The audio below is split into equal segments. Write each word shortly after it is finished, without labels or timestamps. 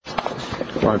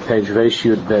on page Reish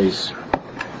Yud Beis.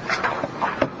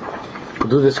 We'll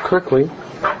do this quickly.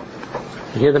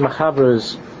 Here the Mechaber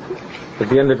is, at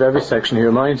the end of every section, he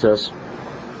reminds us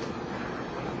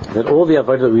that all the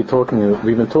Avodah that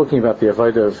we've been talking about the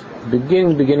Avodah of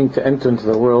beginning to enter into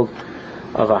the world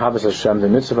of Ahavas Hashem, the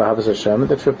mitzvah of Ahavas Hashem,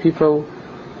 that for people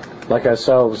like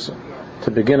ourselves,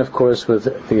 to begin, of course, with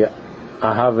the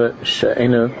Ahava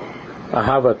She'enu,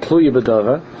 Ahava Tluya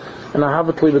B'Davar, and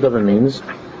Ahava Tluya B'Davar means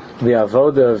the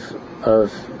Avodah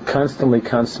of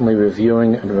constantly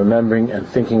reviewing and remembering and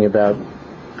thinking about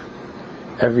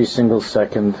every single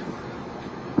second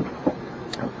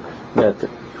that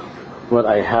what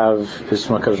I have is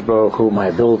from HaKadosh Baruch Hu, my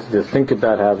ability to think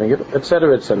about having it,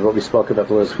 etc., what we spoke about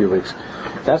the last few weeks.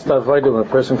 That's the avodah when a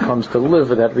person comes to live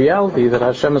with that reality that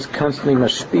Hashem is constantly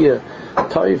mashpia,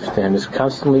 toiv to him, is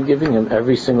constantly giving him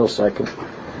every single second.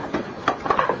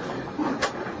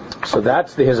 So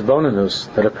that's the hisbonenus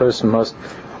that a person must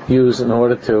use in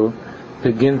order to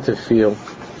begin to feel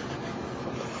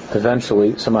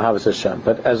eventually some Ahavas Hashem.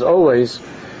 But as always,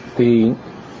 the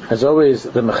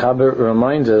Mechaber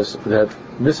reminds us that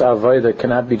this avodah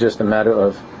cannot be just a matter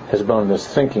of hisbonenus,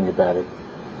 thinking about it,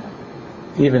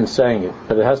 even saying it,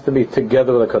 but it has to be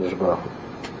together with HaKadosh Baruch Hu.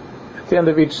 At the end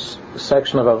of each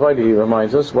section of avodah, he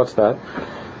reminds us, what's that?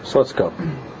 So let's go.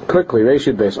 Quickly, Reish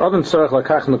Yud Beis.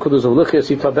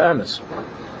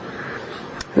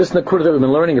 This nakudah that we've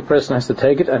been learning, a person has to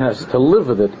take it and has to live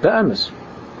with it, be'emes.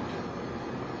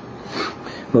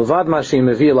 Besides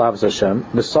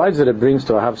that it brings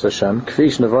to Ahavas Hashem,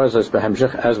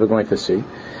 as we're going to see,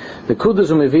 the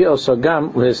kudas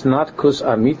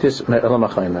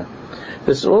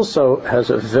this also has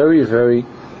a very, very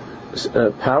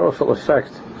powerful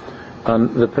effect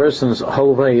on the person's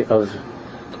whole way of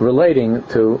relating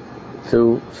to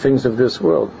things of this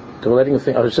world. I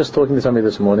was just talking to somebody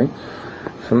this morning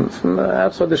from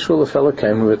outside the shul. A fellow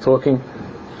came. We were talking.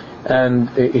 And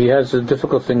he has a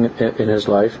difficult thing in his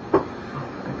life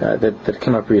that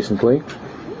came up recently,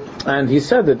 and he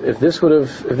said that if this would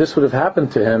have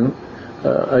happened to him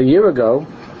a year ago,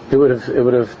 it would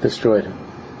have destroyed him.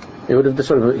 It would have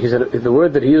destroyed him. He said the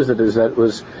word that he used it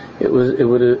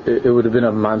would have been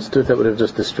a monster that would have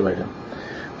just destroyed him.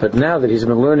 But now that he's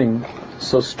been learning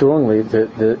so strongly the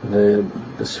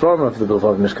svarim of the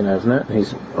Bilvav Mishkan Evne, and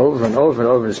he's over and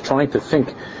over is trying to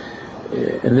think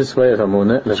in this way of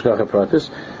Amunah, L'shgacha Pratis,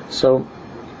 so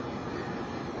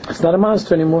it's not a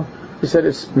monster anymore. He said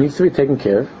it needs to be taken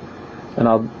care of, and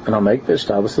I'll make the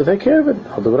shtabas to take care of it.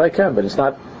 I'll do what I can, but it's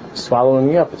not swallowing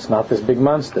me up. It's not this big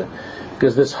monster,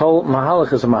 because this whole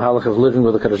mahalach is a mahalach of living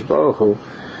with the Kadosh Baruch Hu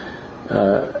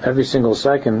every single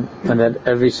second, and that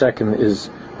every second is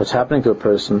what's happening to a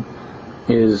person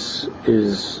is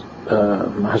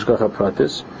Hashgacha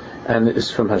Pratis, and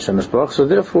is from Hashem Baruch. So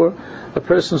therefore, a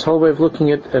person's whole way of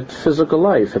looking at physical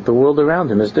life, at the world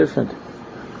around him, is different,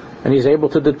 and he's able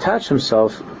to detach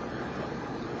himself.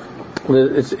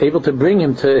 It's able to bring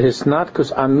him to his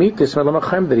natkus amitis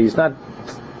melamachem, that he's not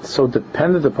so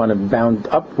dependent upon and bound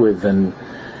up with and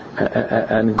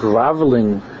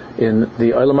groveling in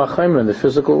the olam hachayim, in the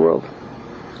physical world.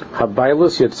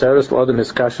 Habailus yetzeres l'adam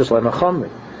hiskashus l'machamri.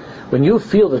 When you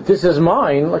feel that this is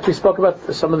mine, like we spoke about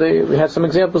we had some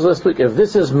examples last week. If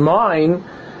this is mine,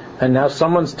 and now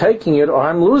someone's taking it, or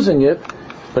I'm losing it,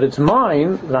 but it's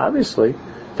mine, then obviously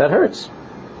that hurts.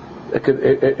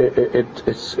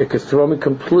 It could throw me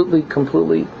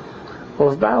completely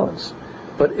off balance.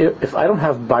 But if I don't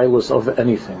have bailus over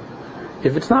anything,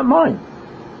 if it's not mine,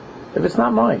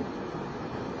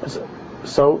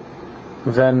 so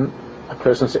then a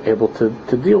person's able to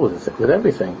deal with it, with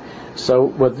everything. So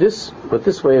what this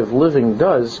way of living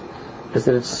does is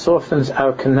that it softens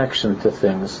our connection to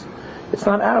things. It's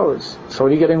not ours. So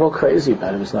what are you getting all crazy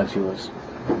about it? It's not yours.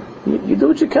 You do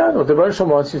what you can. What the Baruch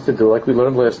Shalom wants you to do, like we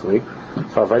learned last week,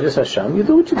 for Avodas Hashem, you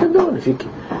do what you can do.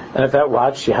 And if that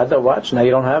watch, you had that watch, now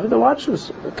you don't have it, the watch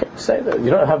was, okay, say that.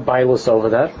 You don't have bailus over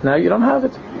that, now you don't have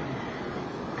it.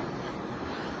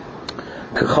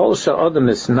 The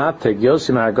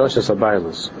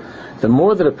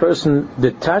more that a person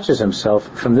detaches himself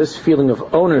from this feeling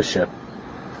of ownership,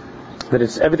 that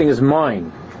everything is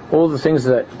mine, all the things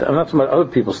that, I'm not talking about other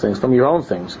people's things, I'm talking about your own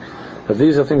things, but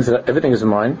these are things that everything is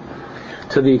mine,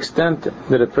 to the extent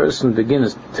that a person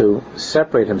begins to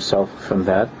separate himself from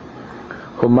that,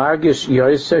 Humargish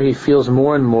Yoiser, he feels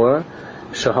more and more,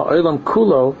 Shaha'olam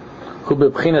Kulo, Hu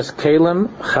Bebchinas Kalim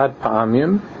Chad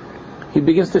Pa'amim, he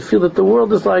begins to feel that the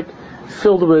world is like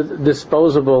filled with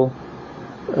disposable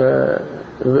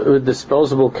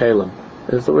kalim.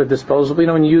 Is the word disposable? You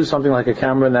know, when you use something like a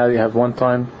camera, now you have one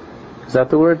time. Is that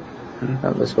the word?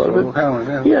 Not disposable.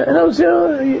 Yeah, and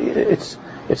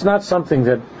it's not something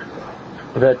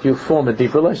that you form a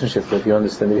deep relationship with. You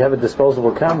understand? If you have a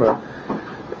disposable camera,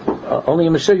 only a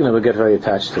Meshuggah would get very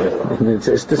attached to it.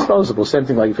 It's disposable. Same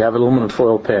thing like if you have an aluminum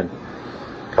foil pan.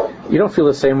 You don't feel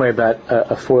the same way about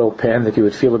a foil pan that you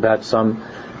would feel about some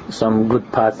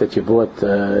good pot that you bought.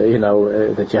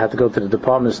 That you had to go to the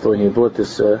department store and you bought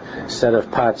this set of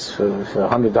pots for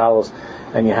 $100,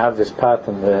 and you have this pot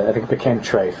and I think it became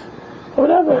treif. Or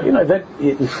whatever. That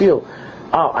you feel,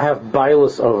 I have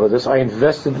bias over this. I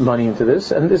invested money into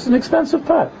this, and it's an expensive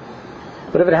pot.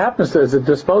 But if it happens to it's a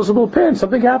disposable pan,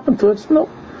 something happened to it,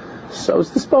 so it's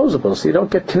disposable. So you don't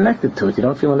get connected to it. You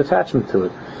don't feel an attachment to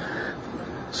it.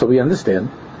 So we understand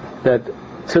that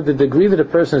to the degree that a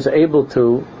person is able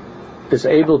to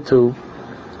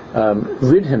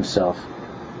rid himself,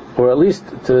 or at least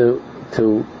to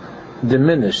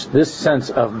diminish this sense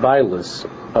of bias,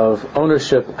 of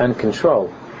ownership and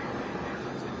control,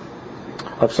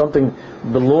 of something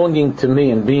belonging to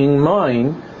me and being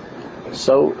mine,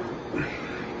 so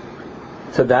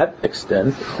to that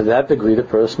extent, to that degree, the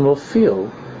person will feel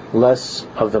less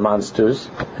of the monsters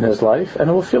in his life, and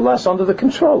will feel less under the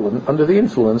control and under the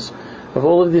influence of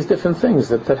all of these different things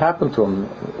that happen to him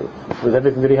with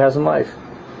everything that he has in life.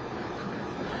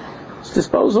 It's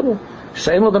disposable.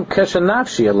 You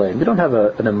don't have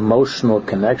an emotional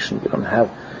connection. You don't have.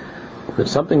 When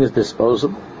something is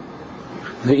disposable,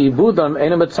 the ibudam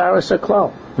ena metzaros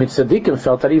haklal. Tzaddikim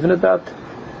felt that even about.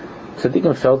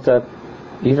 Tzaddikim felt that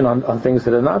even on things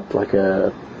that are not like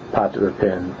a pot or a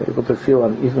pan. They're able to feel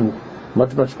on even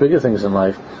much, much bigger things in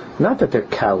life. Not that they're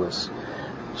callous,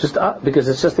 just because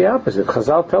it's just the opposite.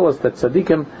 Chazal tell us that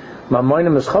tzaddikim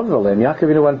mamoinim is chavvalem.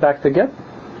 Yaakov went back to get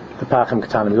the pachim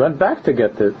ketanim. He went back to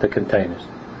get the containers.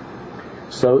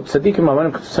 So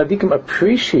tzaddikim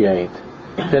appreciate.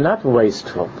 They're not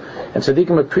wasteful, and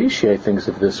tzaddikim appreciate things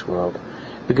of this world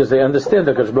because they understand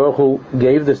that Kadosh Baruch Hu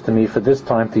gave this to me for this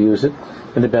time to use it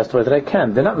in the best way that I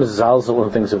can. They're not mezalzel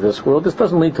in things of this world. This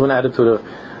doesn't lead to an attitude of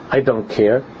I don't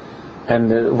care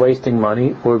and wasting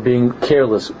money or being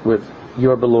careless with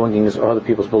your belongings or other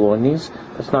people's belongings.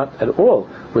 That's not at all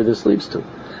where this leads to.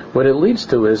 What it leads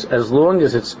to is, as long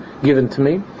as it's given to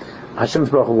me, Hashem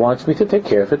Baruch Hu wants me to take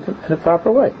care of it in a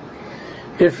proper way.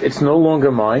 If it's no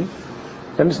longer mine,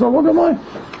 then it's no longer mine.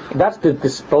 That's the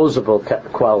disposable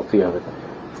quality of it.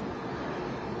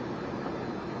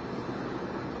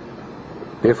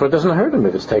 Therefore, it doesn't hurt him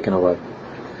if it's taken away.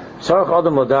 The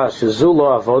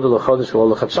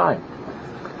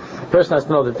person has to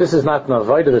know that this is not an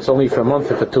avodah that's only for a month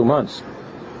or for 2 months.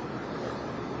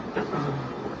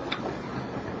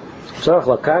 As an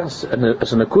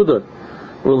akudah,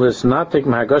 will this not take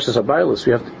mahagashas abaylis?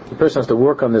 The person has to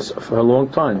work on this for a long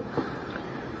time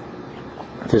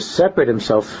to separate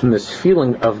himself from this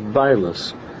feeling of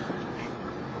bailus,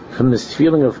 from this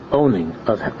feeling of owning,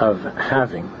 of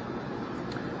having.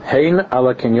 Hein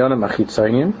ala kinyonim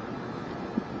achitzayim.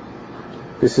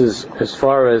 This is as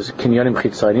far as kinyonim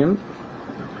chitzayim,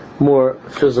 more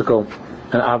physical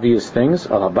and obvious things.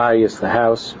 Al habayis, the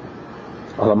house,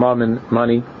 al hamamin,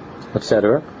 money,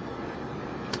 etc.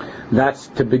 That's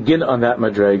to begin on that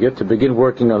madrega, to begin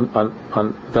working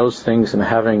on those things and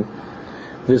having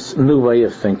this new way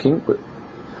of thinking.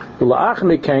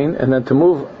 And then to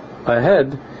move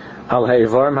ahead, al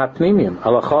ha'evarim ha'pnimiyim,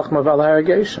 al ha'chachma v'al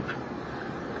ha'irrigation.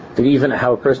 To even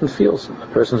how a person feels, a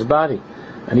person's body,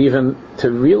 and even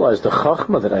to realize the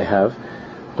chachma that I have,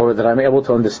 or that I'm able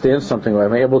to understand something, or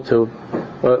I'm able to.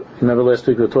 Well, remember last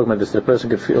week we were talking about this. The person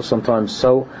could feel sometimes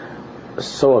so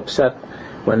upset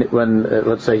when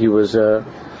let's say he went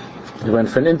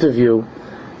for an interview,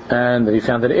 and he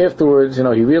found that afterwards, he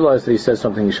realized that he said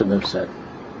something he shouldn't have said,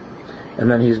 and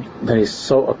then he's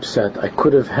so upset. I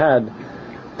could have had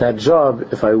that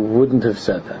job if I wouldn't have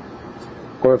said that.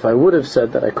 Or if I would have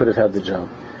said that, I could have had the job.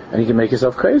 And you can make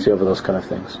yourself crazy over those kind of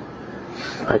things.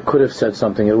 I could have said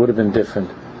something; it would have been different.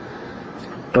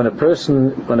 When a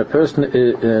person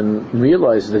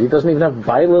realizes that he doesn't even have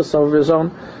bias over his own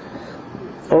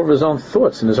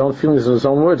thoughts and his own feelings and his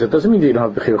own words, it doesn't mean that you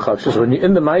don't have bechira chavshus. When you're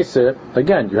in the ma'aseh,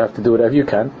 again, you have to do whatever you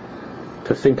can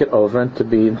to think it over and to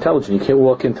be intelligent. You can't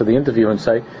walk into the interview and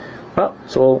say, "Well,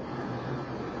 it's all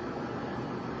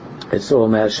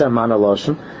me'Hashem mana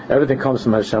loshen." Everything comes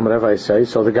from Hashem, whatever I say.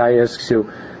 So the guy asks you,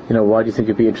 why do you think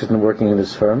you'd be interested in working in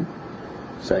this firm?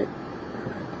 Say,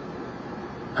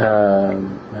 I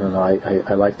don't know.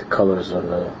 I like the colors of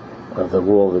the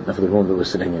wall of the room that we're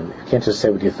sitting in. You can't just say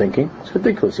what you're thinking. It's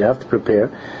ridiculous. You have to prepare,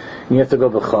 and you have to go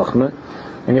b'chachma,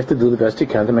 and you have to do the best you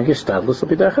can to make your shtadlus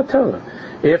b'derech haTorah.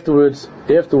 Afterwards,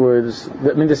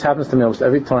 this happens to me almost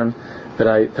every time that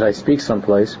I speak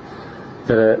someplace,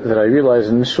 that I realized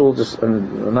in the shul just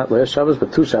not last Shabbos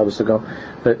but 2 Shabbos ago,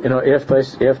 that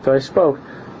after I spoke,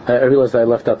 I realized I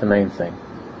left out the main thing.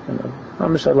 I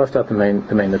left out the main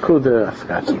nakuda. I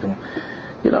forgot something.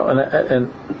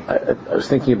 And I was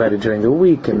thinking about it during the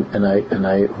week, and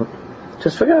I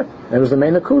just forgot. It was the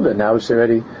main nakuda. Now it's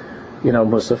already,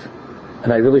 Musaf,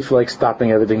 and I really feel like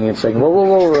stopping everything and saying,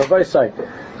 whoa, Rabbi Say,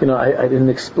 I didn't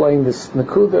explain this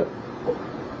nakuda,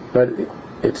 but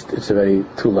it's already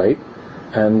too late,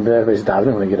 and everybody's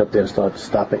davening. When I get up there and start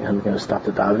stopping, I'm going to stop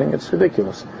the davening. It's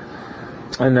ridiculous.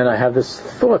 And then I have this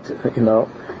thought,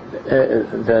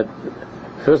 that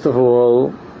first of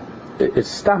all,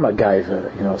 it's stama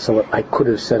gaiva, so I could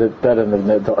have said it better, and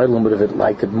the Olam would have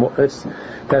liked it more.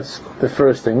 That's the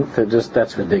first thing.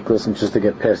 That's ridiculous, and just to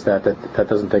get past that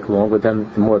doesn't take long. But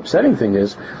then the more upsetting thing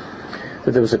is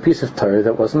that there was a piece of Torah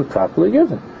that wasn't properly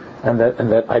given, and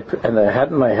I had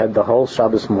in my head the whole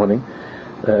Shabbos morning,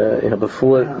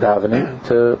 before davening,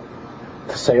 to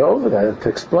say over that, to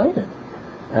explain it,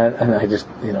 and I just,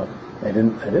 I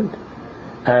didn't.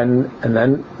 And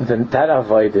then that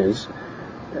avoid is,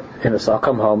 so I'll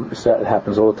come home. So it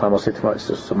happens all the time. I'll say to my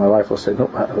sister, so my wife will say, no,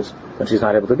 when she's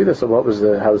not able to be there. So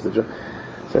how was the job?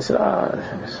 So I said,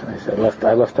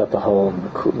 I left out the whole,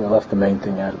 I left the main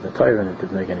thing out of the Torah, and it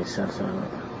didn't make any sense.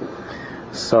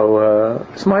 So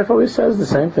my wife always says the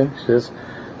same thing. She says,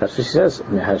 that's what she says.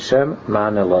 Hashem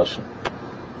man eloshen.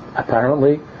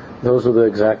 Apparently, those are the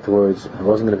exact words. It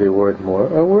wasn't going to be a word more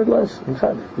or a word less. In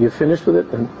fact, you finished with it,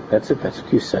 and that's it. That's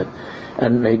what you said.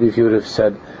 And maybe if you would have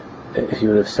said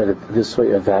it this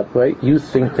way or that way, you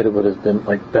think that it would have been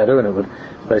like better, and it would.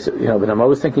 But I said, but I'm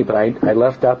always thinking. But I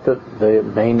left out the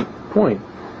main point.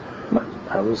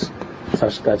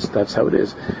 That's how it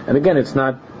is. And again, it's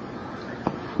not.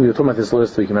 We were talking about this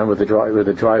last week. Remember with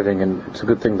the driving, and it's a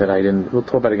good thing that I didn't. We'll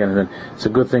talk about it again, and then it's a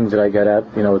good thing that I got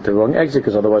out, with the wrong exit,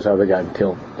 because otherwise I would have gotten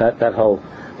killed. That whole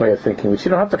way of thinking, which you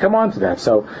don't have to come on to that.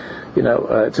 So,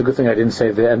 it's a good thing I didn't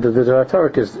say the end of the Dvar Torah,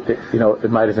 because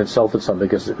it might have insulted something.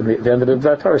 Because the end of the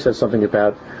Dvar Torah said something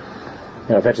about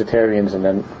vegetarians, and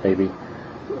then maybe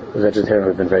the vegetarian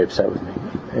would have been very upset with me.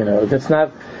 That's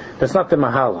not the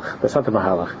mahalach. That's not the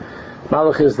mahalach.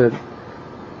 Mahalach is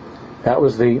that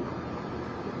was the.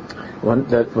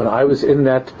 When I was in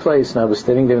that place, and I was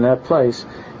standing there in that place,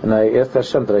 and I asked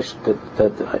Hashem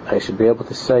that I should be able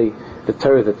to say the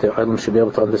Torah, that the Olam should be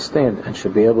able to understand, and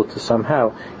should be able to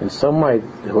somehow, in some way,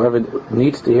 whoever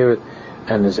needs to hear it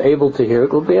and is able to hear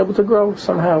it will be able to grow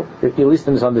somehow, at least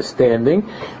in his understanding,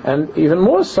 and even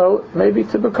more so, maybe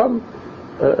to become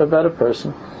a better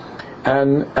person.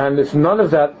 And if none of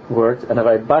that worked, and if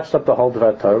I botched up the whole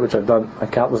Dvar Torah, which I've done on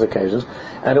countless occasions,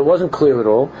 and it wasn't clear at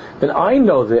all, then I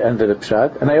know the end of the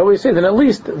pshat, and I always say, then at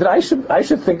least that I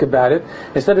should think about it,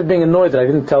 instead of being annoyed that I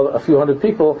didn't tell a few hundred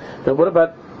people, that what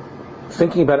about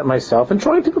thinking about it myself, and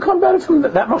trying to become better from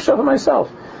that mashal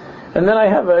myself. And then I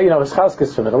have a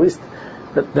chaskes from it, at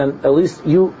least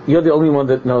you're the only one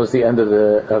that knows the end of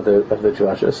the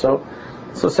drasha,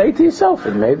 So say to yourself,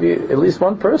 and maybe at least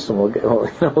one person will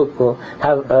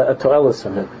have a toilet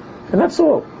from it, and that's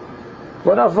all.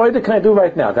 What avodah can I do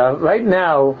right now? Right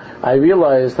now, I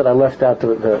realize that I left out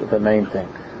the main thing.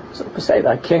 So say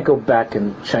I can't go back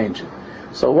and change it.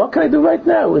 So what can I do right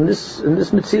now in this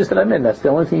mitzvah that I'm in? That's the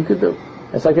only thing you could do.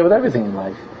 It's like that with everything in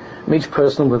life. Each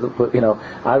person with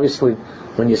obviously,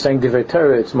 when you're saying divrei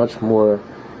Torah,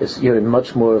 you're in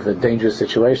much more of a dangerous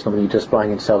situation than when you're just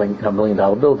buying and selling $1 million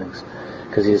buildings.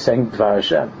 Because he's saying Dvar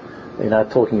Hashem. You're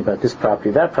not talking about this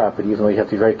property, that property, even though you have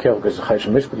to be very careful, because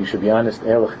Chayshim Mishpat, you should be honest,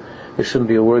 ehrlich. There shouldn't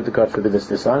be a word that, God forbid, that's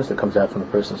dishonest that comes out from a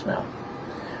person's mouth.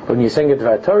 But when you're saying a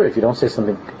Dvar Torah, if you don't say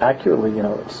something accurately,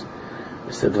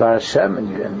 it's the Dvar Hashem, and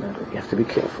you have to be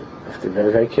careful. You have to be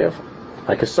very, very careful.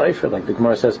 Like a cipher, like the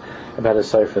Gemara says about a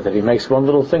cipher, that he makes one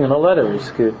little thing in a letter.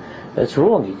 That's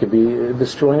wrong. He could be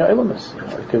destroying Ilamus.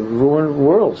 He could ruin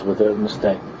worlds with a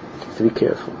mistake. You have to be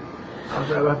careful.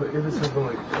 If it's something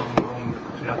like coming home,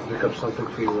 you have to pick up something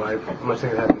for your wife. I'm not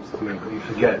saying it happens to me, but you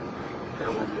forget.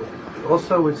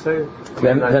 Also, would say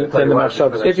then the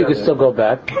mashal. If you could still go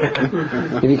back,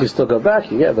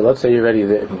 yeah. But let's say you're ready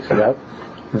there and you forgot.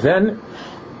 Then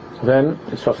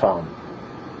it's fafalm.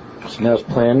 So now it's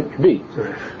Plan B,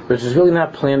 which is really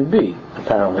not Plan B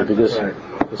apparently, because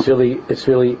it's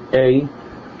really A1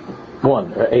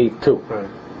 or A2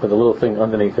 with a little thing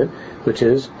underneath it, which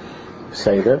is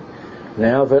Seder.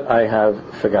 Now that I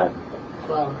have forgotten.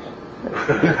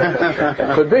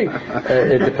 It could be,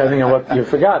 depending on what you've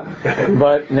forgotten.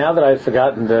 But now that I've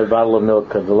forgotten the bottle of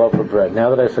milk or the loaf of bread,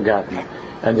 now that I've forgotten,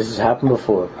 and this has happened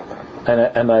before,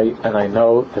 and I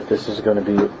know that this is going to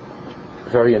be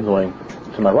very annoying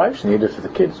to my wife. She needed it for the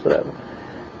kids, whatever.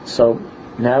 So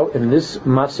now in this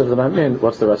matzav that I'm in,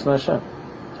 what's the Ratzon Hashem?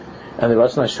 And the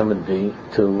Ratzon Hashem would be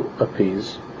to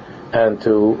appease and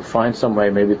to find some way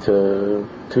maybe to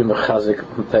be mechazik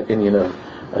that inyan of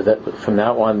that from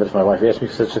now on, that if my wife asks me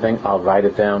for such a thing, I'll write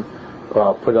it down or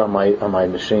I'll put it on my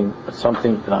machine. It's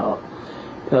something that I'll,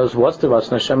 what's the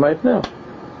Ratzon Hashem right now?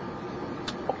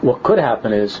 What could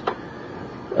happen is,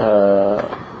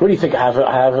 what do you think?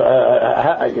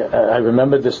 I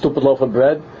remember the stupid loaf of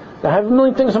bread. I have a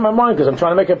million things in my mind because I'm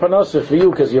trying to make a parnasa for you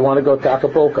because you want to go to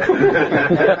Acapulco.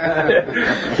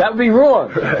 That would be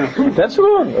wrong. That's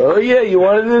wrong. Oh yeah, you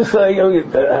wanted this.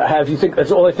 Have you think? That's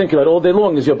all I think about all day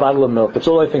long is your bottle of milk. That's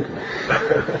all I think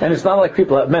about. And it's not like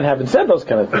men haven't said those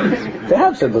kind of things. They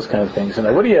have said those kind of things.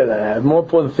 What do you have more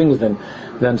important things than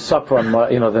supper on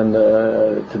than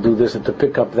to do this and to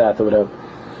pick up that or whatever.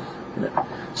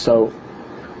 So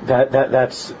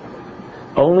that's.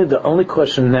 The only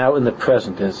question now in the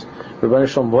present is, Rebbeinu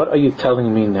Shalom, what are you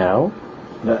telling me now?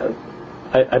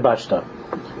 I botched up.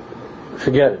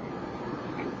 Forget it.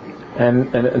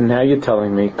 And now you're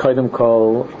telling me, Kaidam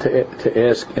Kol, to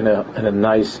ask in a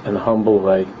nice and humble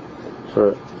way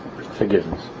for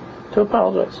forgiveness, to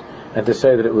apologize, and to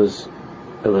say that it was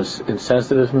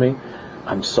insensitive of me.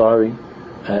 I'm sorry,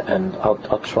 and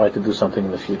I'll try to do something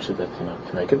in the future that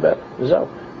to make it better. So,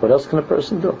 what else can a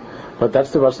person do? But that's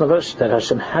the Ratzon that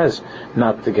Hashem has,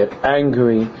 not to get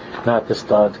angry, not to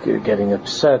start getting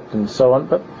upset and so on.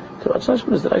 But the Ratzon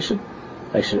Hashem is that I should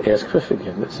ask for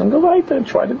forgiveness and go right and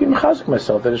try to be mechazik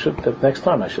myself that next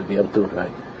time I should be able to do it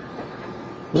right.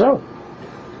 So,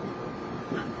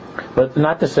 but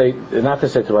not to say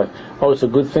to wife, oh, it's a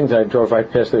good thing that I drove right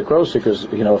past the grocery because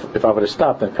if I would have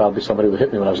stopped, then probably somebody would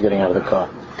hit me when I was getting out of the car.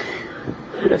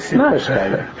 That's not a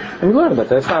shkaya. And we learned about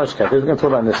that. That's not a shkaya. We're going to talk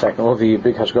about in a second. All the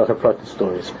big Hashgacha Pratit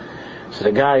stories. So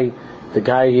the guy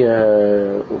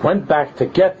went back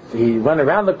he went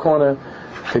around the corner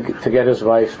to get his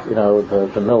wife,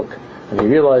 the milk. And he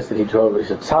realized that he's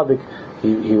a tzaddik.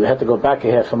 He had to go back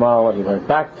a half a mile, and he went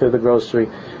back to the grocery.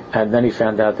 And then he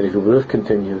found out that if he would have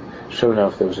continued, sure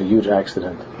enough, there was a huge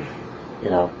accident.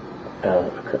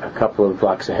 A couple of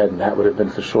blocks ahead, and that would have been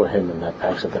for sure him in that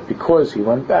accident because he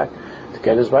went back to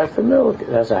get his wife the milk.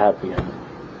 That's a happy ending.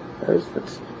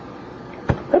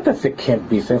 That can't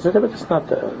be things like that, but that's not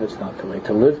the way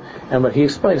to live. And what he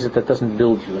explains is that doesn't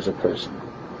build you as a person.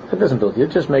 It doesn't build you.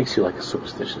 It just makes you like a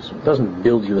superstitious. It doesn't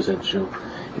build you as a Jew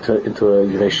into a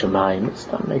Yirei Shamayim. It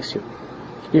not makes you.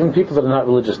 Even people that are not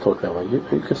religious talk that way. You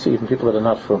could see even people that are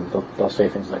not from they'll say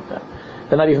things like that.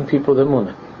 They're not even people with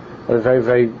emunah, or a very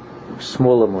very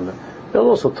small emunah. They'll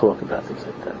also talk about things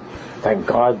like that. Thank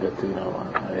God that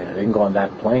I didn't go on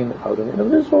that plane.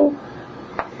 This all.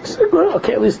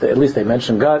 Okay, at least they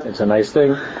mention God. It's a nice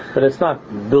thing, but it's not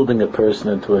building a person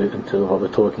into what we're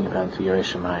talking about, into Yirei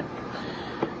Shamayim.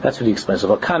 That's what he explains.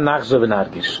 Page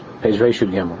Reishud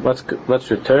Gimel.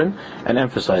 Let's return and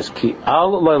emphasize. Ki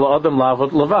al lo adam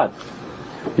lavod levad.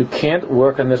 You can't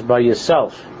work on this by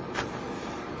yourself.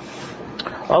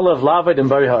 Olav lavad and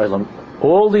bari ha'olam.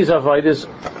 All these avodas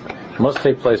must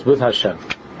take place with Hashem.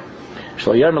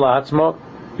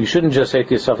 You shouldn't just say to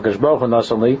yourself, you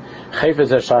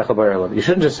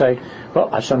shouldn't just say, well,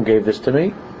 Hashem gave this to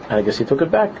me, and I guess He took it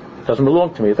back. It doesn't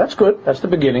belong to me. That's good. That's the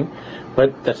beginning,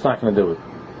 but that's not going to do it.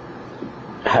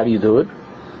 How do you do it?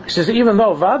 He says, even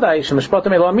though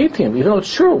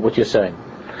it's true what you're saying,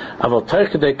 but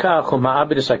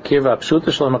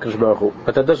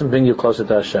that doesn't bring you closer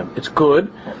to Hashem. It's good,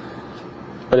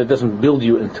 but it doesn't build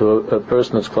you into a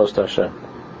person that's close to Hashem.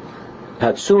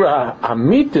 The true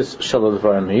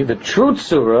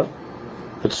tzura,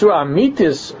 the tzura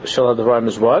amitis shaladvarim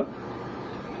is what?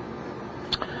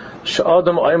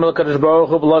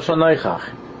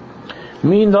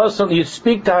 You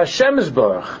speak to Hashem's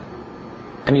Baruch,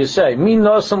 and you say, who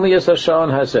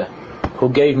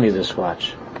gave me this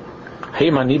watch?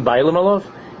 Am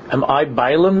I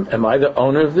Bailam? Am I the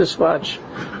owner of this watch?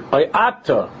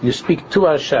 You speak to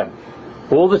Hashem.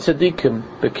 All the tzaddikim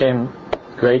became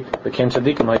great, became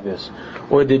tzaddikim like this.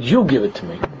 Or did you give it to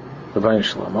me? Rebbeinu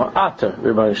Shalom. Or Ata,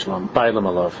 Rebbeinu Shalom. Bailam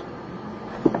alav.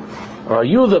 Or are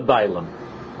you the Bailam?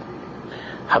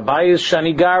 Habayis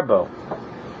Shani Garbo.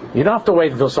 You don't have to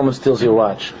wait until someone steals your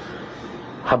watch.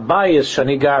 Habayis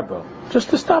Shani Garbo. Just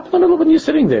to stop in the middle when you're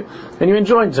sitting there. And you're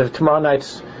enjoying it. Tomorrow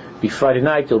night's be Friday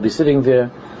night, you'll be sitting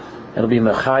there. It'll be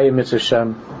Mechayim Mitzvah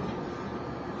Shem.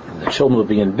 The children will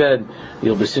be in bed.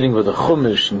 You'll be sitting with a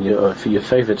chumash and for your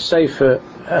favorite sefer.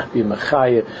 Be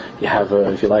mechaya. You have,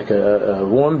 if you like, a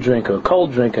warm drink or a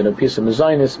cold drink and a piece of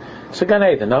mezainis. It's a Gan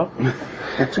Eden, no?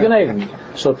 It's a Gan Eden.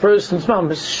 So a person's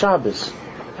mom is Shabbos.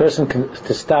 person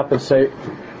to stop and say,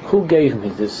 who gave me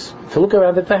this? To look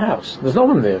around at the house. There's no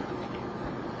one there.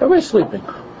 Everybody's sleeping.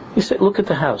 You say, look at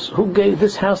the house. Who gave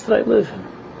this house that I live in?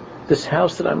 This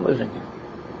house that I'm living in.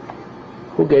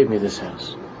 Who gave me this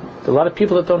house? There are a lot of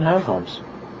people that don't have homes.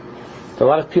 There are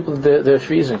a lot of people that they're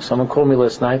freezing. Someone called me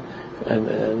last night and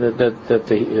that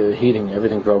the heating,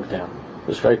 everything broke down. It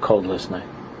was very cold last night.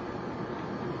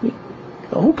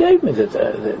 Who gave me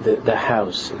the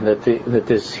house, and that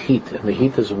there's heat, and the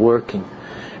heat is working,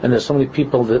 and there's so many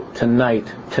people that tonight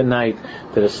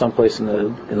that are someplace in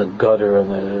the gutter,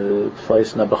 and the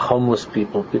place, and the homeless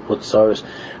people with sorrows,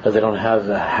 or they don't have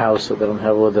a house, or they don't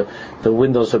have, or the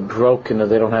windows are broken, or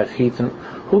they don't have heat. And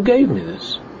who gave me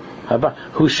this? How about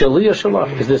who shali or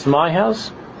shalach? Is this my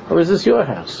house, or is this your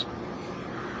house?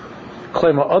 A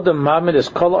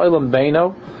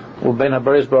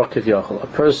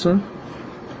person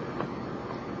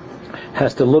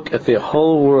has to look at the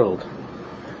whole world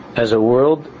as a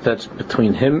world that's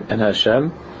between him and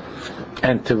Hashem,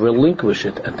 and to relinquish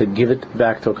it and to give it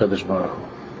back to HaKadosh Baruch Hu.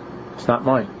 It's not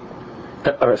mine.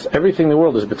 Everything in the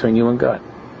world is between you and God.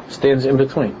 It stands in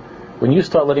between. When you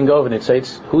start letting go of it, it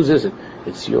says, whose is it?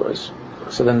 It's yours.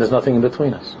 So then there's nothing in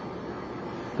between us.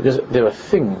 Because there are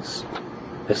things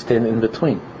that stand in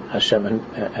between Hashem and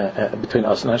between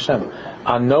us and Hashem.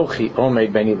 Anochi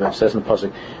omeid beni, it says in the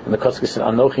pasuk. And the Kotzker said,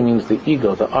 Anochi means the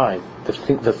ego, the I,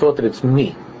 the thought that it's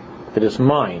me, that it's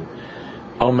mine.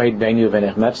 Omeid beni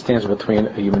uvenech, and that stands between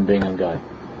a human being and God.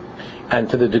 And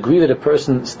to the degree that a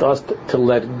person starts to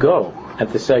let go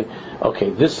and to say, okay,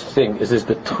 this thing is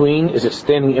it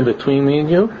standing in between me and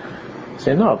you?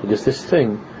 Say no, because this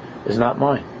thing is not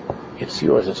mine. It's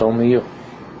yours. It's only you.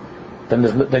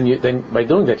 Then by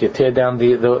doing that, you tear down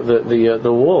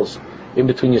the walls in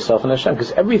between yourself and Hashem,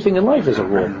 because everything in life is a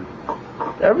wall.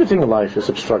 Everything in life is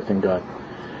obstructing God,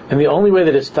 and the only way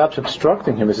that it stops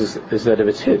obstructing Him is that if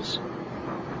it's His,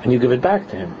 and you give it back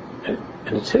to Him,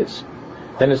 and it's His,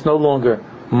 then it's no longer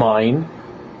mine.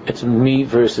 It's me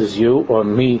versus you, or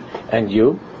me and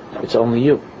you. It's only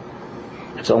you.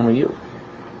 It's only you.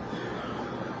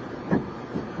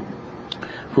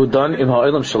 Who done im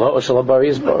ha'olam shelo or shelo bari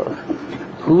yisborach?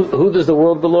 Who does the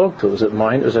world belong to? Is it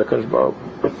mine or is it HaKadosh Baruch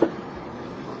Hu?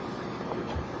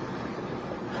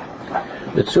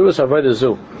 The tzuras avodah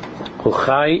zu hu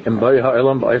chai im bari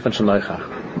ha'olam ba'ofen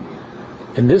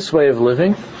shenochach. In this way of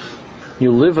living,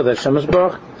 you live with Hashem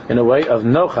Yisborach in a way of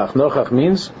nochach. Nochach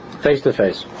means face to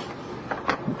face.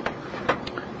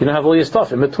 You don't have all your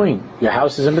stuff in between. Your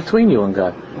house is in between you and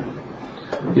God.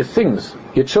 Your things,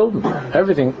 your children,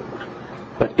 everything.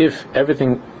 But if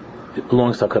everything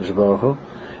belongs to HaKadosh Baruch Hu,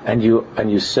 and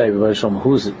you say,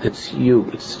 who's it? It's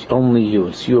you. It's only you.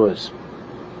 It's yours.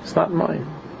 It's not mine.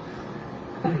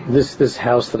 This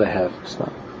house that I have,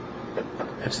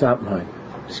 it's not mine.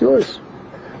 It's yours.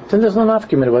 Then there's no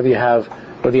argument whether you have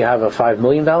a $5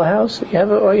 million house,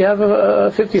 or you have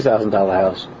a $50,000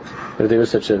 house. If there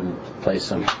was such a place,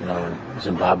 in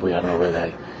Zimbabwe, I don't know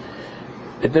where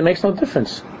it makes no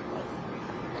difference.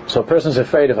 So a person's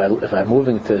afraid if I'm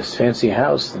moving to this fancy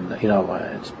house, then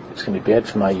it's going to be bad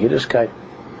for my Yiddishkeit.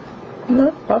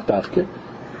 No, not dafka.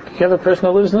 You have a person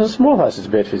who lives in a small house, it's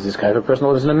bad for his Yiddishkeit. If a person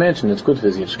who lives in a mansion, it's good for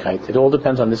his Yiddishkeit. It all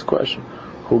depends on this question: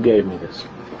 who gave me this?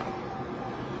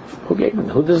 Who gave me?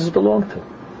 Who does this belong to?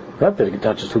 Not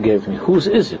just who gave me. Whose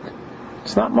is it?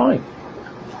 It's not mine.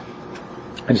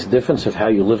 And it's the difference of how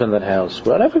you live in that house,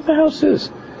 whatever the house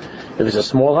is. If it's a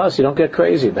small house, you don't get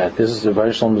crazy about it. This is the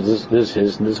version, this is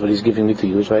his, and this is what he's giving me to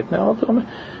use right now.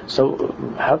 So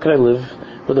how can I live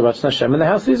with the Ratzon Hashem in the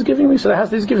house that he's giving me? So the house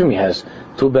that he's giving me has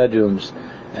 2 bedrooms,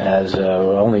 has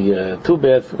only 2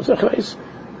 bathrooms.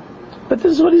 But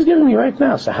this is what he's giving me right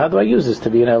now. So how do I use this to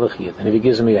be an Elochiyat? And if he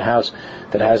gives me a house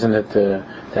that has in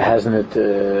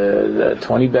it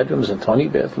 20 bedrooms and 20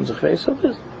 bathrooms, so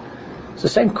it's the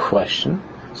same question.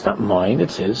 It's not mine,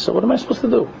 it's his. So what am I supposed to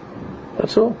do?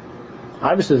 That's all.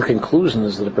 Obviously, the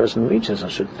conclusions that a person reaches or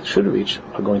should reach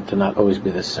are going to not always be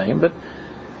the same, but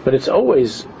it's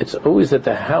always that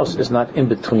the house is not in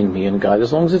between me and God.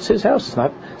 As long as it's His house, it's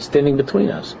not standing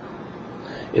between us.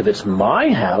 If it's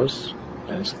my house,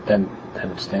 then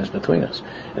it stands between us,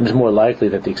 and it's more likely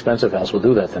that the expensive house will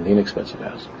do that than the inexpensive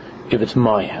house. If it's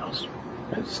my house,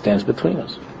 it stands between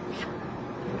us.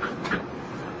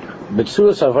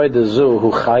 B'tzuras avodah zu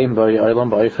hu chayim b'olam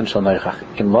ba'ofen shel noichach.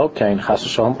 Im lo kein chas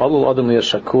v'shalom alul adam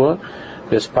liyashakua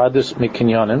v'espadus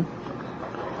mikinyanim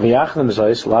v'yachnem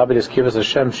zois labed kivas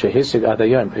Hashem shehisig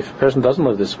adayim. If a person doesn't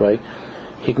live this way,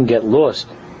 he can get lost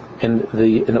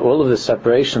in all of the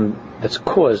separation that's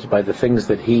caused by the things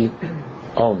that he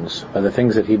owns, by the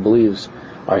things that he believes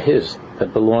are his,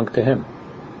 that belong to him.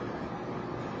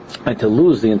 and to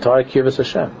lose the entire Kirvus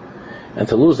Hashem, and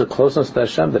to lose the closeness to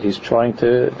Hashem that he's trying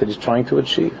to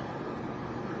achieve.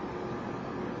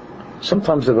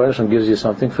 Sometimes the Baruch Hashem gives you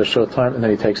something for a short time and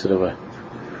then he takes it away.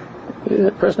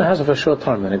 The person has it for a short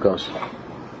time and then it goes.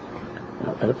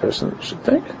 And a person should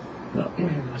think. No.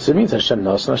 So it means Hashem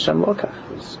knows and Hashem lokach.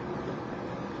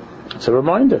 It's a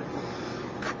reminder.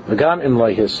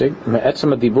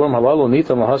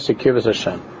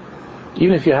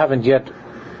 Even if you haven't yet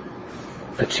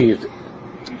achieved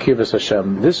Kirvus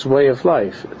Hashem, this way of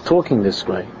life, talking this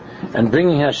way, and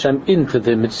bringing Hashem into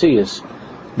the Metzius,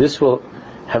 this will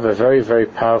have a very, very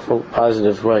powerful,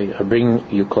 positive way of bringing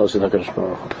you closer to HaKadosh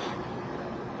Baruch Hu.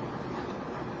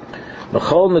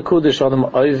 B'chol nekudah adam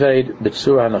oived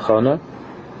b'tzura hanachana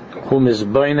hu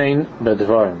mizboinein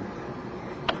b'dvarim.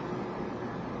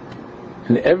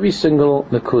 In every single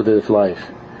nekudah of life,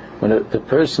 when the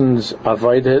person's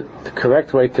avodah, the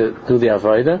correct way to do the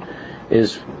avodah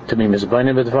is to be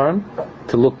mizboinein b'dvarim,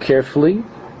 to look carefully,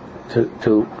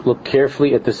 to look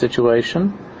carefully at the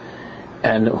situation,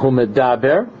 and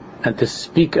humedaber, and to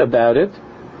speak about it,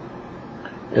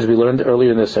 as we learned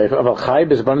earlier in the Sefer.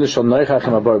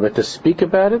 But to speak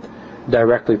about it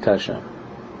directly to Hashem.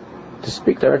 To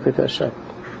speak directly to Hashem.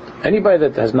 Anybody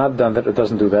that has not done that or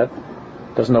doesn't do that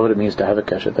doesn't know what it means to have a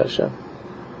keshet to Hashem.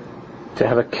 To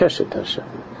have a keshet to Hashem.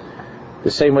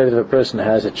 The same way that if a person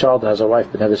has a child, has a wife,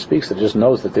 but never speaks, that just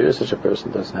knows that there is such a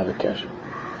person, doesn't have a keshet.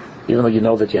 Even though you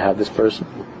know that you have this person,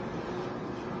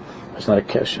 it's not a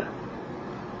keshet.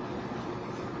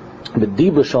 But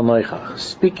dibur shel noichach,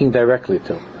 speaking directly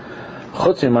to.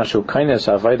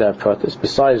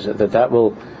 Besides that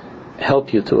will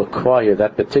help you to acquire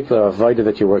that particular avodah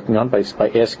that you're working on by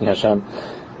asking Hashem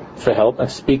for help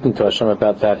and speaking to Hashem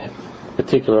about that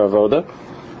particular avodah.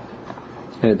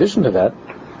 In addition to that,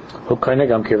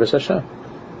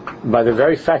 by the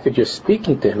very fact that you're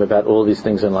speaking to Him about all these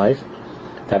things in life,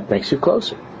 that makes you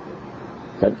closer.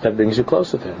 That brings you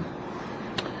closer to Him.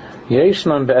 So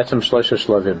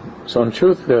in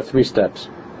truth, there are 3 steps,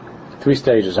 3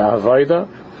 stages.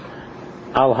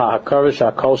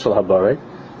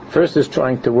 First is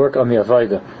trying to work on the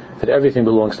avodah that everything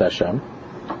belongs to Hashem.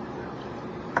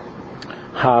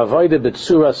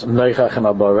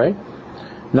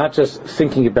 Not just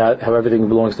thinking about how everything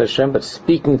belongs to Hashem, but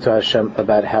speaking to Hashem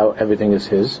about how everything is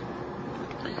His.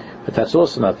 But that's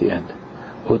also not the end.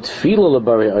 Davening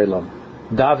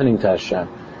to Hashem.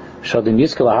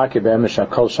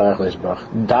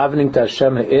 Davening to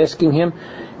Hashem and asking Him,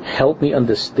 help me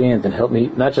understand and help me,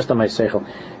 not just on my seichel,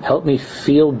 help me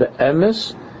feel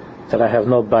be'emes that I have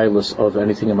no bias over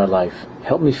anything in my life.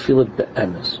 Help me feel it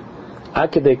be'emes.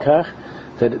 Akedekach,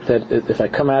 that if I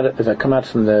come out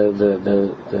from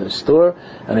the store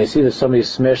and I see that somebody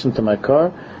smashed into my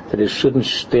car, that it shouldn't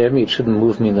stare me, it shouldn't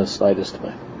move me in the slightest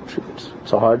way.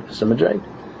 It's a madreg.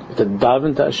 To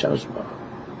daven to Hashem.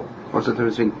 What's the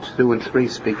difference between 2 and 3,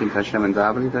 speaking to Hashem and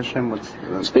davening to Hashem?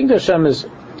 Speaking to Hashem is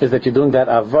that you're doing that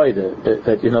avodah.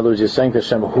 That in other words, you're saying to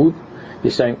Hashem, who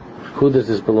does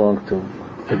this belong to?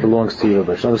 It belongs to you,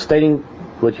 Hashem. So stating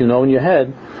what you know in your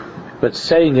head, but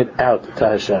saying it out to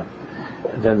Hashem.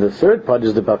 And then the third part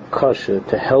is the bakasha,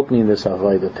 to help me in this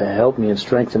avodah, to help me and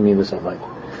strengthen me in this avodah.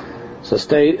 So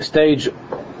stage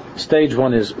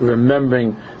 1 is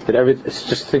remembering that it's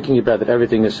just thinking about that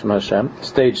everything is from Hashem.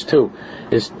 Stage 2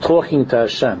 is talking to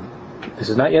Hashem. This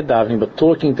is not yet davening, but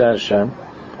talking to Hashem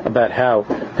about how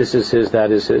this is His,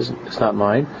 that is His, it's not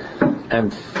mine.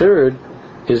 And third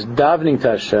is davening to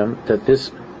Hashem that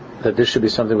this should be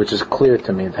something which is clear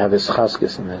to me, to have this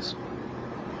chaskis in this.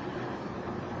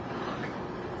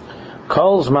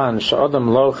 Kol zman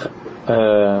she'adam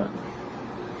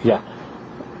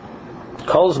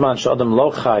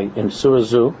lo chai in surah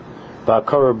zu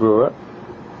ba'akara brura,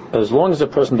 as long as a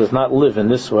person does not live in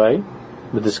this way,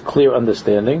 with this clear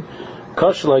understanding,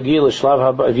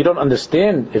 if you don't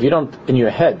understand, if you don't in your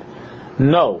head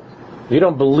know, if you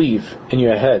don't believe in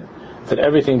your head that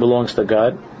everything belongs to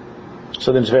God,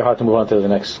 so then it's very hard to move on to the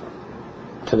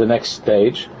next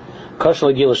stage.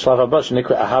 If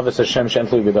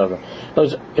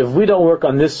we don't work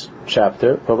on this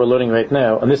chapter, what we're learning right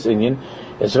now, on this inyan,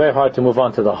 it's very hard to move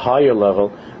on to the higher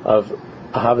level of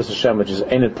Ahavas Hashem, which is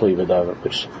Einat Pli B'Davar,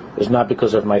 which is not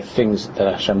because of my things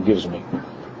that Hashem gives me.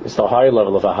 It's the higher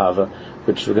level of Ahava,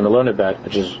 which we're going to learn about,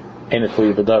 which is Einat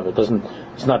Pli B'Davar.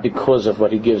 It's not because of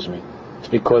what He gives me. It's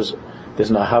because there's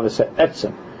an Ahavas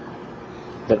Etzem,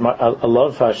 that a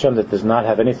love for Hashem that does not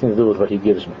have anything to do with what He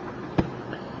gives me.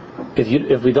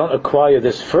 If we don't acquire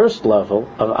this first level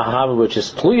of Ahava, which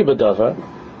is Tluya B'Davar,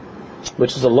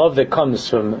 which is a love that comes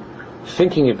from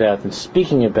thinking about and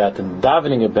speaking about and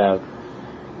davening about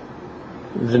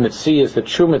the Metzias, the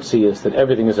true Metzias, that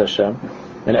everything is Hashem,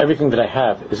 and everything that I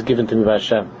have is given to me by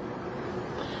Hashem,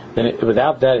 then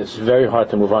without that it's very hard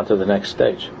to move on to the next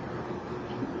stage.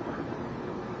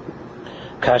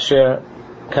 Kasher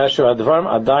advarim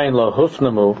adayin lo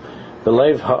hufnamu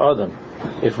b'leiv ha'adam.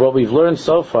 If what we've learned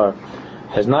so far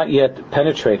has not yet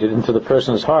penetrated into the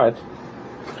person's heart,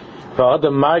 and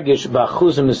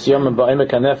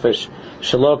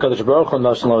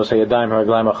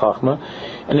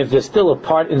if there's still a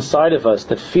part inside of us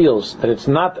that feels that it's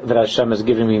not that Hashem is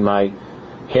giving me my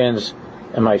hands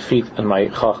and my feet and my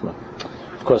chachma.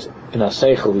 Of course, in our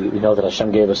seichel we know that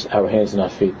Hashem gave us our hands and our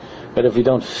feet, but if we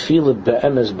don't feel it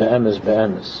be'emes,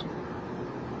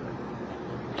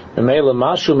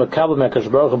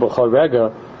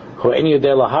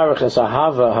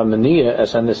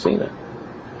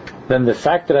 then the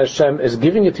fact that Hashem is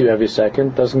giving it to you every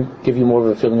second doesn't give you more of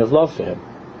a feeling of love for Him,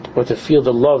 or to feel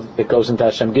the love that goes into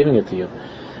Hashem giving it to you,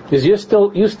 because you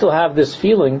still have this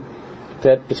feeling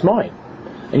that it's mine,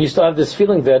 and you still have this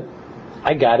feeling that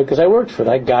I got it because I worked for it.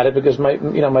 I got it because my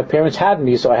parents had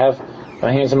me, so I have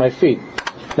my hands and my feet.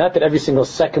 Not that every single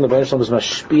second the Baruch Shalom is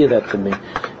mashpia that to me.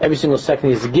 Every single second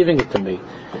He's giving it to me.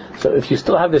 So if you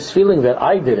still have this feeling that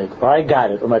I did it, or I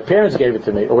got it, or my parents gave it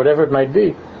to me, or whatever it might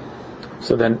be,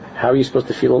 so then how are you supposed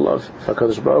to feel love for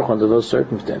HaKadosh Baruch Hu under those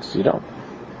circumstances? You don't.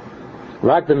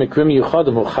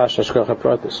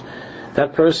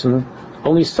 That person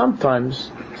only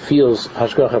sometimes feels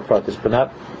Hashgacha Pratis,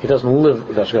 but he doesn't live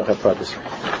with Hashgacha Pratis.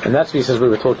 And that's what he says we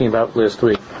were talking about last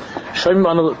week. Shoym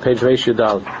Anu, page Reish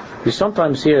Yudal. We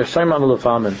sometimes hear Shoym Anu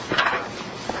Lefamin.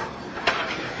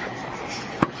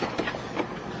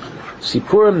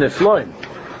 Sipurim Nefloim.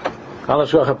 Al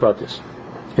Hashgacha Pratis.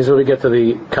 Here's where we get to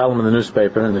the column in the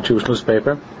newspaper, in the Jewish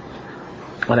newspaper,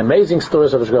 on amazing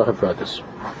stories of Hashgacha Pratis.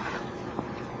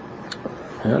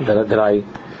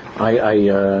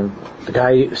 The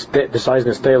guy decides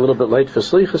to stay a little bit late for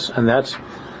Slichus, and that's,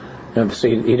 so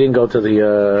he didn't go to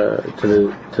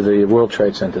the World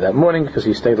Trade Center that morning because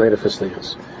he stayed later for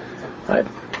Slichus. Right?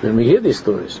 When we hear these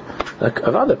stories, like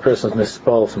of other persons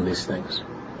misspell from these things.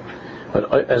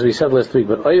 But as we said last week,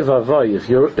 but oy vavai, if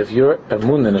your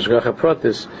emun and Hashgacha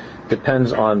Pratis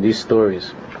depends on these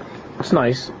stories, it's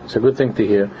nice, it's a good thing to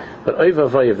hear. But oy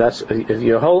vavai, if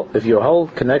your whole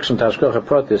connection to Hashgacha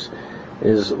Pratis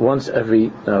is once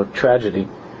every tragedy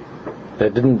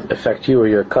that didn't affect you or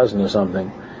your cousin or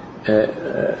something,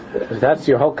 if that's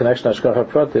your whole connection to Hashgacha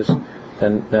Pratis,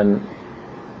 then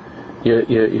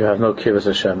you have no kibbutz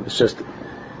Hashem. It's just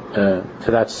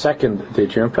for that second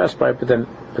that you're impressed by it, but then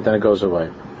it goes away.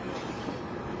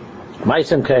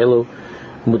 Maisim keilu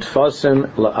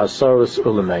mutfasim la'asaros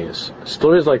u'lemeyus.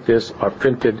 Stories like this are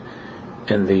printed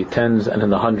in the tens and in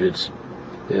the hundreds.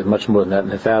 There's much more than that in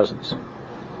the thousands.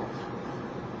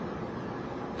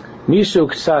 Mishu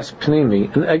ksas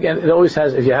pnimi, and again, it always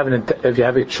has. If you have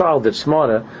a child that's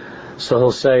smarter, so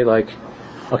he'll say like,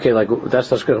 okay, like that's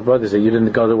the Hashgacha Pratis that you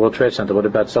didn't go to the World Trade Center. What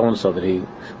about so and so that he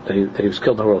was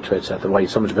killed in the World Trade Center? Why,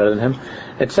 he's so much better than him?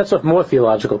 It sets off more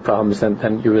theological problems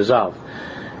than you resolve.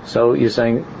 So you're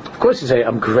saying, of course, you say,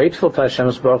 I'm grateful to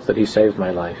Hashem Baruch that He saved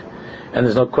my life, and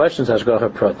there's no questions Hashgacha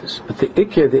Pratis. But the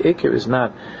ikir is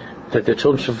not that the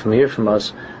children should hear from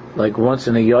us like once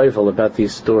in a yovel about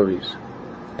these stories.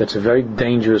 That's a very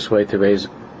dangerous way to raise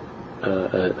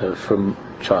from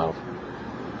child.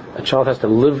 A child has to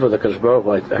live with the Kadosh Baruch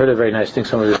Hu. I heard a very nice thing.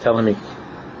 Somebody was telling me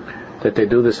that they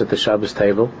do this at the Shabbos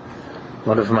table.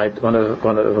 One of my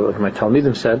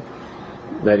Talmidim said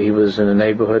that he was in a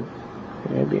neighborhood,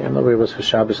 maybe I don't know where it was for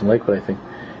Shabbos in Lakewood, I think,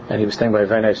 and he was staying by a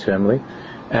very nice family,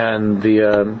 and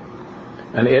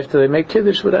and after they make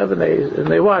kiddush, whatever, and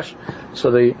they wash,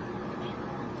 so the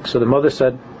mother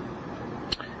said,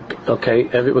 okay,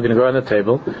 we're going to go around the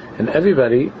table, and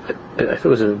everybody, I thought it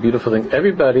was a beautiful thing,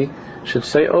 everybody should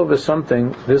say over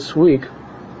something this week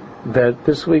that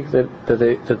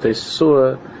they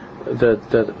saw that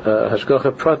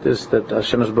Hashgacha Pratis, that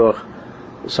Hashem Baruch,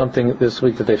 something this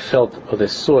week that they felt or they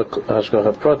saw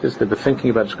Hashgacha Pratis, they were thinking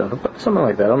about Hashgacha Pratis, something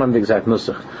like that. I don't remember the exact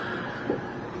nusach.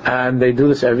 And they do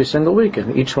this every single week,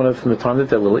 and each one from the time that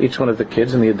they're little, each one of the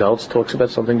kids and the adults talks about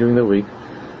something during the week,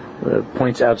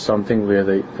 points out something where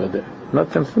they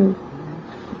not something.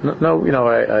 No,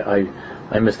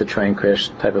 I missed the train crash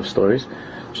type of stories.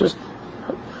 Just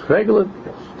regular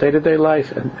day-to-day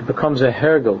life, and it becomes a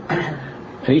hergel.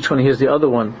 And each one hears the other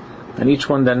one, and each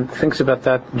one then thinks about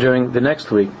that during the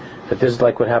next week. That this is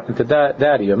like what happened to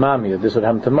daddy or mommy, or this would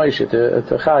happen to Moshe,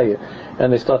 to Chaya,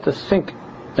 and they start to think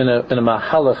in a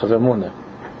mahalach of emunah,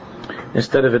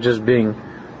 instead of it just being,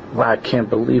 wow, I can't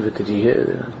believe it. Did you hear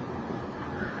it?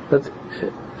 But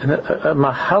and a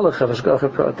mahalach of Hashgacha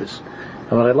Pratis.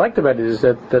 And what I liked about it is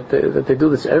that they do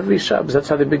this every Shabbos. That's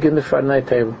how they begin the Friday night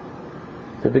table.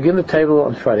 They begin the table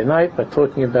on Friday night by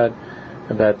talking about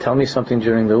tell me something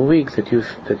during the week that you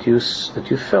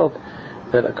felt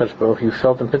that HaKadosh Baruch Hu, you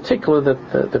felt in particular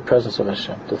that the presence of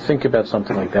Hashem. To think about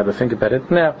something like that, to think about it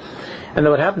now. And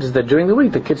then what happens is that during the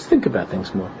week the kids think about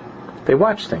things more. They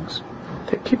watch things.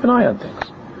 They keep an eye on things.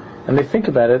 And they think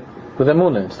about it with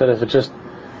emunah instead of it just,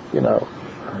 at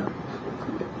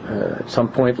some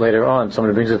point later on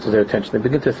somebody brings it to their attention. They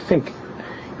begin to think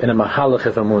in a mahalach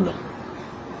of emunah.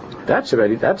 That's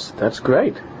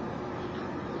great.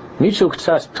 Michu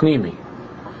k'tzas pnimi.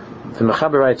 The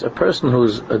Mechaber writes, a person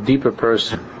who's a deeper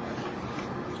person,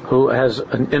 who has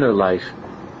an inner life.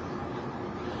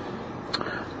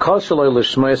 Kol shaloi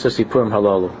l'shmoyas hasipurim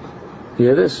halalu. You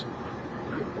hear this?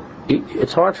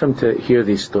 It's hard for him to hear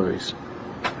these stories.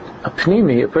 A person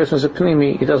who's a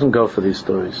pnimi, he doesn't go for these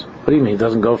stories. What do you mean? He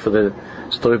doesn't go for the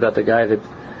story about the guy that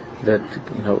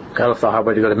got off the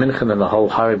highway to go to Minchen and the whole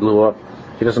highway blew up.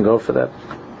 He doesn't go for that.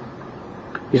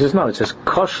 He says no. It says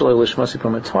koshlei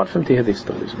lishmasipum. It's hard for him to hear these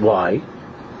stories. Why?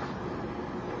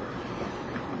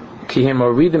 Ki hem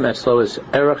oridim etzlo is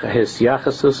erach his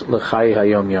yachasus l'chai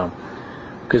hayom yom.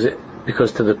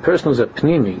 Because to the person who's a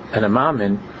pnimi and a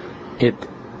mamin, it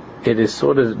is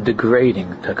sort of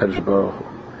degrading to HaKadosh Baruch Hu.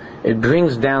 It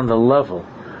brings down the level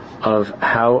of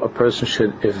how a person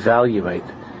should evaluate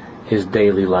his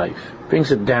daily life. It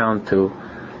brings it down to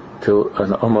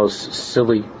an almost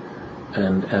silly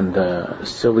and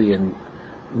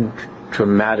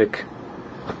dramatic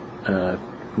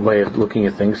way of looking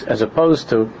at things, as opposed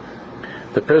to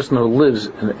the person who lives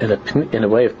in a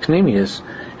way of pnimius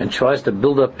and tries to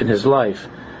build up in his life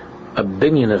a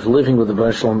binyan of living with the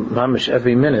Baruch Shalom Mamish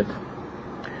every minute,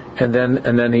 and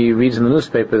then he reads in the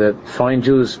newspaper that fine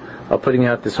Jews are putting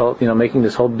out this whole, making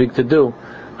this whole big to-do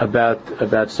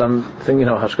about something,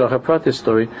 Hashgacha Pratis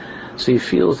story. So he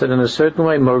feels that in a certain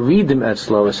way, Moridim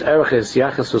etzlo es ereches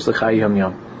yachasus l'chai yom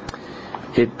yom.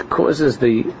 It causes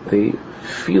the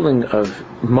feeling of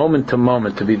moment to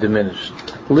moment to be diminished.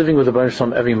 Living with the Baruch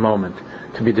Shalom every moment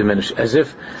to be diminished, as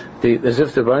if the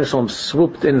Baruch Shalom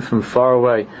swooped in from far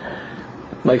away,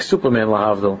 like Superman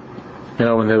lahavdil.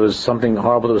 When there was something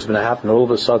horrible that was going to happen, all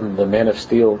of a sudden the Man of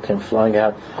Steel came flying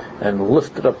out and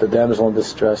lifted up the damsel in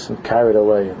distress and carried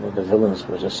away, and the villains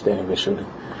were just standing there shooting.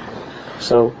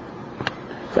 So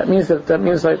that means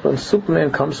like when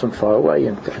Superman comes from far away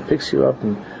and picks you up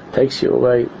and takes you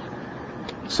away.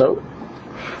 So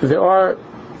there are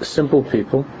simple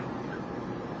people.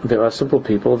 That's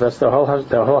their whole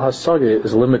hasaga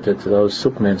is limited to those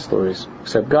Superman stories.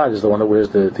 Except God is the one that wears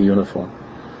the uniform.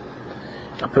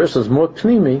 A person is more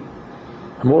pnimi,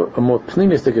 a more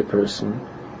pnimistic person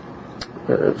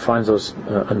finds those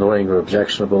annoying or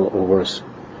objectionable or worse.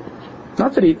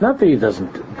 Not that he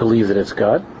doesn't believe that it's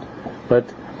God, but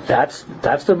that's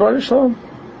the Baruch Shalom.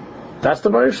 That's the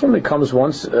Baruch Shalom. He comes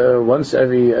once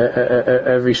every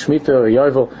Shemitah or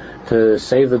Yovel to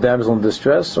save the damsel in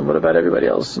distress. And what about everybody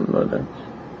else?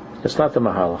 It's not the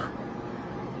Mahalach.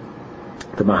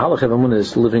 The Mahalach of Emunah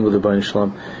is living with the Baruch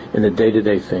Shalom in the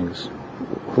day-to-day things.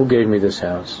 Who gave me this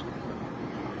house?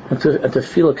 And to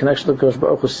feel a connection to Kosh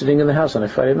Baruch Hu sitting in the house on a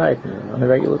Friday night on a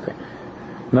regular thing.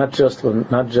 Not just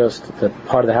that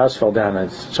part of the house fell down.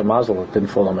 It's such a mazel, it didn't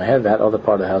fall on my head. That other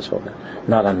part of the house fell down,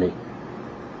 not on me.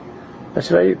 That's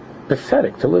very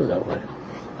pathetic to live that way.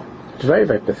 It's very,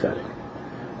 very pathetic.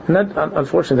 And that,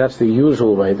 unfortunately, that's the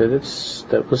usual way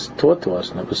that was taught to us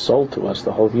and that was sold to us.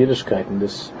 The whole Yiddishkeit and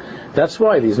this. That's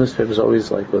why these newspapers always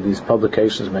these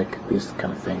publications make these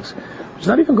kind of things. It's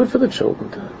not even good for the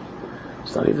children.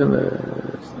 It's not even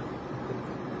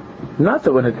not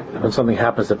that when something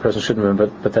happens, the person shouldn't remember.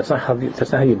 But that's not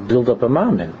how you build up a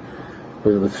mamin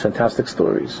with fantastic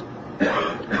stories.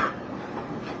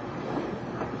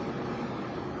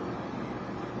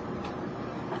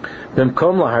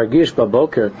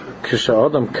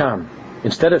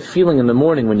 Instead of feeling in the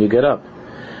morning when you get up,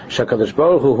 instead of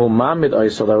feeling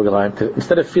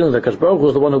that Kadosh Baruch Hu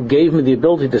is the one who gave me the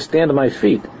ability to stand on my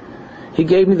feet. He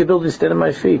gave me the ability to stand on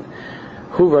my feet.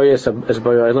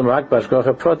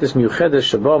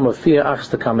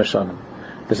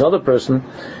 This other person,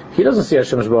 he doesn't see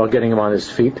Hashem Baruch getting him on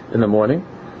his feet in the morning.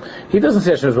 He doesn't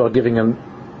see Hashem Baruch giving him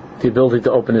the ability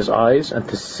to open his eyes and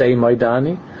to say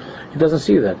Maidani. He doesn't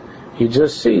see that. He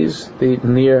just sees the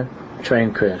near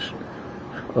train crash,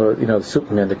 or the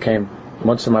Superman that came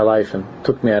once in my life and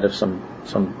took me out of some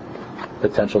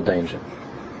potential danger.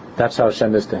 That's how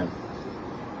Hashem is to him.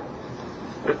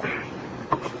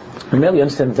 You merely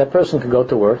understand that person could go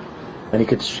to work and he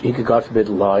could God forbid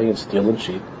lie and steal and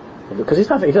cheat, because he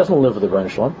doesn't live with the Rebbeinu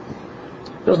Shalom.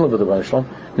 He doesn't live with the Rebbeinu Shalom.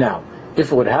 Now,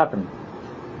 if it would happen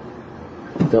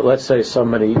that, let's say,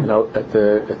 somebody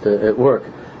at work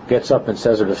gets up and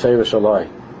says a Befeirish Shalai,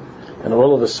 and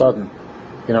all of a sudden,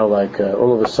 a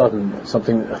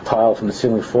tile from the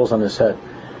ceiling falls on his head,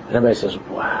 and everybody says,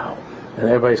 "Wow!" And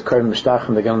everybody's crying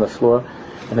mishtachim. They get on the floor,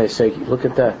 and they say, "Look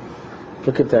at that!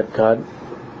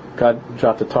 God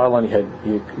dropped a tile on your head.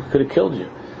 He could have killed you,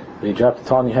 but He dropped a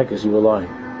tile on your head because you were lying."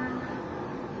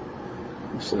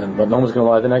 So then, but no one's going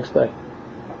to lie the next day.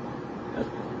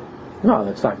 No,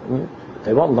 that's not.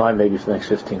 They won't lie maybe for the next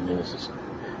 15 minutes.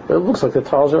 But it looks like the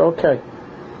tiles are okay.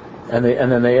 And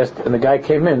then they asked, and the guy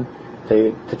came in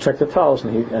to check the tiles,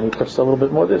 and he puts a little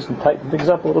bit more of this and tightened things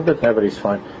up a little bit, and everybody's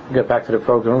fine. You get back to the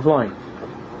program of lying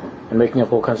and making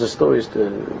up all kinds of stories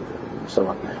to so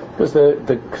on. Because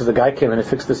the guy came in and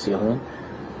fixed the ceiling,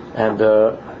 and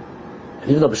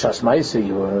even though b'shas ma'aseh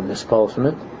you were misspelled from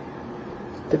it,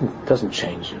 doesn't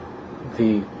change you.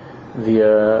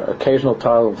 The occasional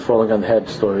tile falling on the head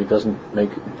story doesn't make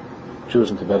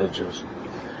Jews into better Jews.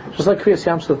 Just like Kriyas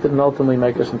Yamsuf didn't ultimately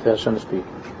make us into Hashem's people.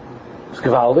 It's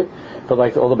gewaldig, but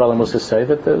like all the Bala Musa say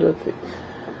that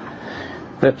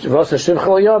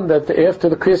after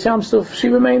the Kriyas Yamsuf she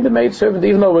remained the maidservant,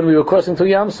 even though when we were crossing through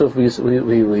Yamsuf we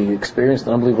experienced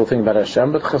an unbelievable thing about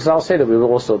Hashem. But Chazal say that they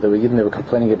were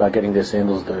complaining about getting their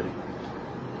sandals dirty.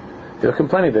 They were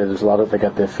complaining that there's a lot of they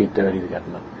got their feet dirty.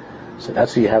 So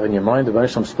that's what you have in your mind. The Rebbeinu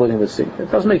Shalom splitting the sea.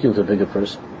 It doesn't make you into a bigger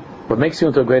person. What makes you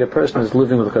into a greater person is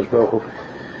living with the Kadosh Baruch Hu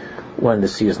when the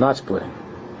sea is not splitting.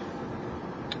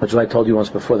 Which I told you once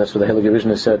before. That's what the Heilige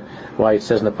Rishna said. Why it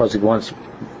says in the pasuk once,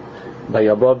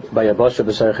 "Bayabosha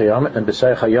b'sayich hayam and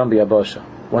b'sayich hayam b'yabosha."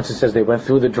 Once it says they went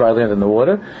through the dry land and the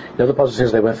water. The other pasuk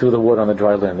says they went through the water on the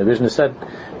dry land. The Rishna said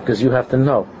because you have to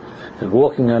know that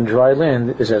walking on dry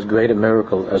land is as great a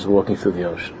miracle as walking through the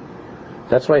ocean.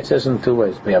 That's why it says in two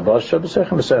ways. It's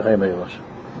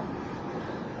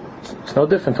no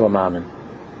different to a mammon.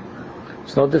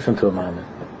 It's no different to a mammon.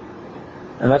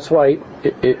 And that's why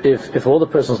if all the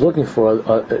person's looking for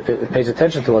pays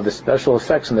attention to all the special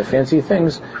effects and the fancy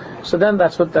things, so then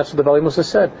that's what the Bali Musa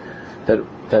said.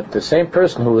 That the same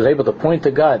person who was able to point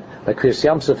to God by Kriyas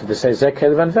Yamsuf to say Zeh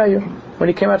Kelev Anveyu, when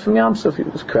he came out from Yamsuf he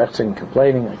was correcting,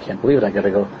 complaining, "I can't believe it, I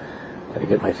gotta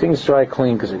get my things dry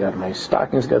clean because my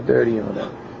stockings got dirty," and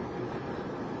whatever.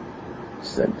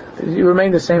 So you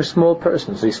remain the same small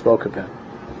person as he spoke about.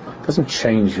 It doesn't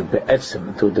change you be'etzim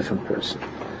into a different person.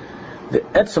 The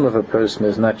etzim of a person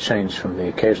is not changed from the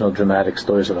occasional dramatic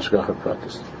stories of Hashgacha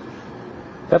Pratis.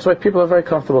 That's why people are very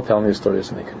comfortable telling these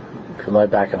stories, and they can lie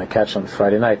back on a couch on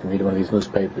Friday night and read one of these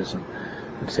newspapers and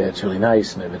say it's really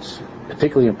nice, and if it's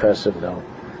particularly impressive, they'll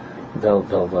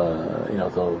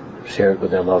share it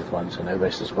with their loved ones, and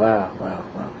everybody says, wow,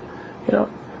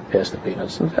 pass the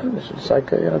peanuts, and it's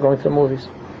like going to the movies.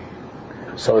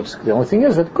 So it's the only thing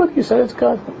is that good, you said it's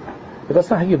God, but that's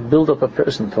not how you build up a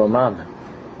person to a mammon.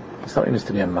 It's not what it means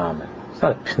to be a mammon. It's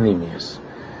not a pnimius.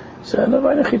 It's a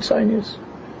navayna chitzaynius.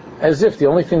 As if the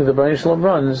only thing that the Rebbeinu Shalom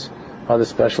runs are the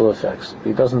special effects.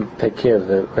 He doesn't take care of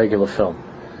the regular film,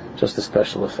 just the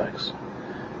special effects.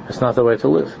 It's not the way to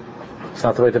live. It's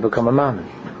not the way to become a mammon.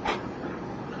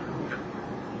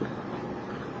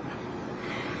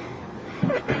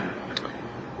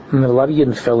 And a lot of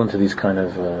Yidden fell into these kind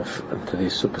of into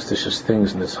these superstitious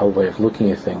things and this whole way of looking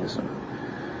at things. And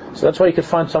so that's why you could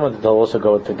find someone that they'll also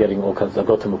go to getting all kinds. They'll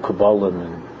go to Mukabalim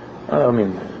and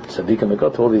tzaddikim. They go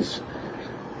to all these.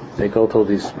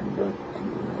 I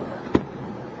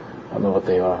don't know what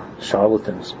they are,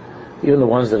 charlatans. Even the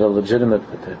ones that are legitimate,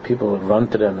 but the people would run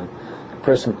to them, and a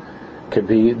person could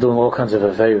be doing all kinds of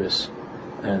aveirus,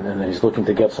 and he's looking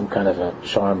to get some kind of a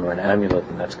charm or an amulet,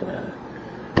 and that's going to.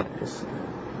 He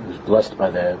was blessed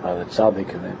by the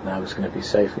tzaddik, and now it's going to be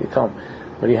safe. You tell him,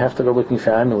 but you have to go looking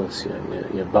for amulets.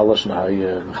 Your balash now,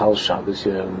 your chal shabbos,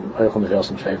 your eichel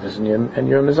nevelsim shayfus, and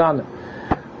your mizana.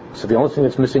 So the only thing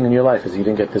that's missing in your life is you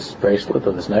didn't get this bracelet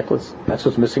or this necklace. That's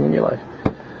what's missing in your life.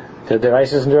 There are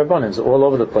ices and abundance all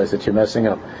over the place that you're messing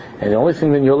up, and the only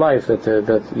thing in your life that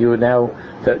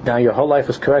now your whole life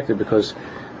is corrected because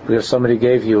somebody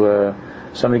gave you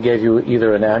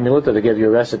either an amulet or they gave you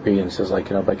a recipe and says by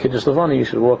Kiddush Levana you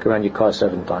should walk around your car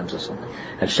 7 times or something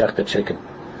and shech the chicken,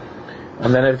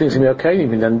 and then everything's gonna be okay.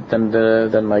 Then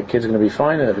my kid's gonna be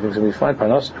fine and everything's gonna be fine.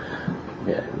 Parnas.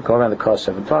 Yeah, go around the car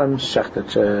 7 times, shech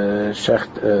the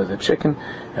chicken,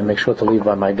 and make sure to leave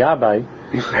by my gabai,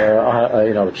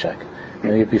 a check,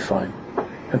 and you'll be fine.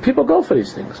 And people go for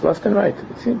these things left and right.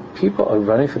 See, people are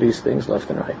running for these things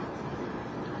left and right.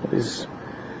 It's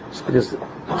because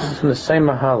it's from the same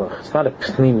mahalach. It's not a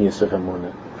pnimius of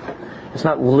emunah. It's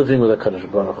not living with a Kadosh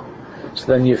Baruch Hu. So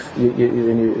then you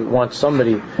want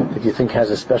somebody that you think has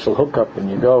a special hookup, and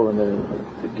you go and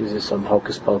it gives you some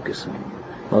hocus pocus. And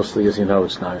mostly, as you know,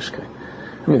 it's narishke.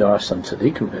 I mean, there are some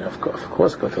tzaddikim, of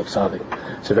course, go to a tzaddik.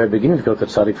 It's the very beginning to go to a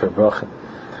tzaddik for a bracha.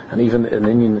 And even in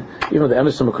Indian, even the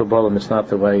Emerson Kabbalah, it's not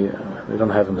the way. They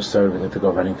don't have a Masorah to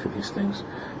go running for these things,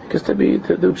 because to do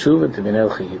tshuva, to be an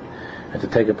elchiyid, and to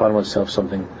take upon oneself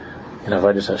something in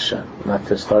avodas Hashem, not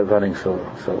to start running for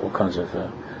all kinds of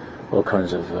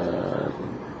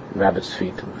rabbit's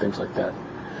feet and things like that.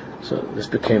 So this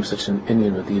became such an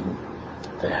Indian with Eden.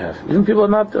 They have even people are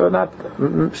not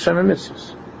Shema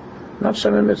Mitzvahs, not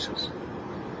Shema Mitzvahs.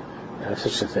 They have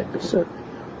such a thing. That's it.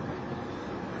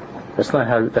 That's not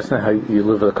how you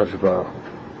live with a Kadosh Baruch Hu.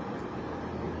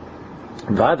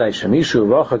 Vadai shemishu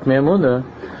rochak me'emunah,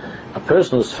 a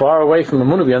person who's far away from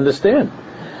emunah, we understand.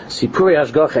 Sipurei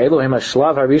hashgacha Elohim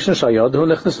hashlav harishon shal yodhu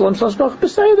nechnas l'olam shel hashgacha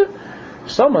b'seder.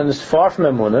 Someone is far from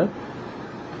emunah,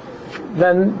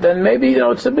 then maybe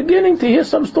it's the beginning to hear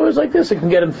some stories like this. It can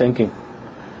get him thinking.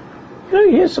 You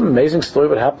hear some amazing story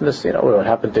what happened to what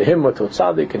happened to him or to a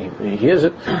tzaddik, and he hears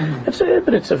it.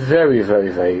 But it's a very, very,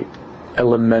 very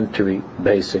elementary,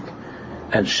 basic,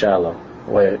 and shallow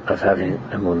way of having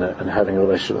emunah and having a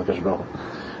relationship with Hashem.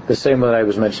 The same way that I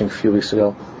was mentioning a few weeks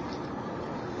ago.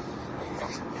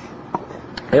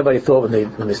 Everybody thought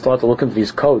when they started to look into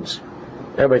these codes,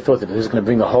 everybody thought that this is going to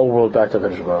bring the whole world back to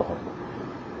Hashem.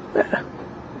 Yeah.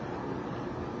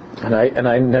 And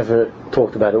I never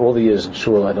talked about it all the years in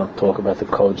shul. I don't talk about the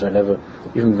codes. I never,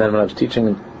 even then when I was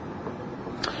teaching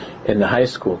in the high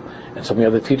school, and some of the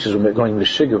other teachers were going to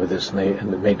shiga with this, and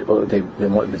they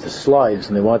wanted with the slides,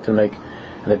 and they wanted to make,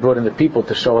 and they brought in the people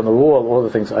to show on the wall all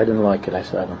the things. I didn't like it. I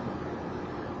said,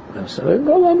 I said, let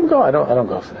them go. I don't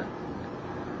go for that.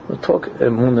 We'll talk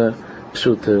emunah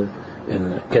pshuta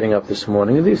in getting up this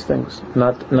morning and these things.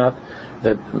 Not that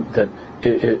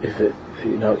if it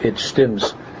it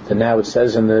stims. That now it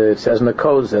says in the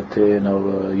codes that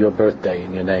your birthday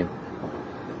and your name,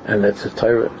 and that's a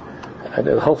Torah.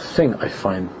 The whole thing I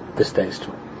find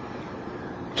distasteful.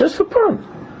 Just for Purim,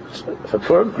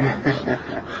 Purim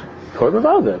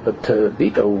Avada, but to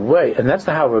be away, and that's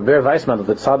how Rabbi Weissman,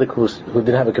 the tzaddik who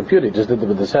didn't have a computer, he just did it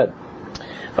with his head.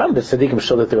 Found the tzaddikim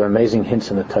show that there are amazing hints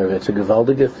in the Torah. It's a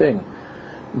gewaldige thing,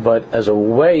 but as a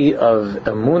way of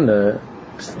emunah,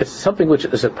 it's something which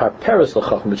is a parperis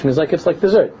l'chacham, which means it's like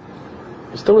dessert.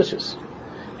 It's delicious.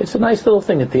 It's a nice little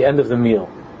thing at the end of the meal.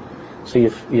 So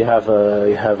you have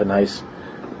a nice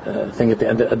thing at the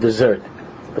end, a dessert,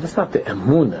 but it's not the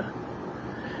emunah.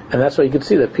 And that's why you can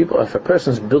see that people, if a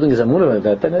person's building his emunah like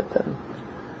that, then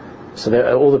so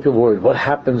all the people worried. What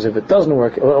happens if it doesn't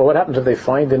work? Or what happens if they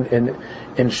find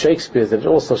in Shakespeare that it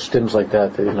also stims like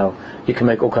that? You can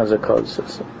make all kinds of codes.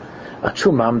 A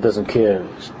true mom doesn't care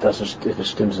if it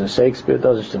stims in Shakespeare, it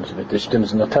doesn't stim. If it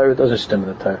stims in the Torah, it doesn't stim in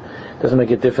the Torah. It doesn't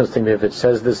make a difference to me if it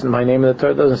says this in my name in the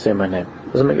Torah, it doesn't say my name.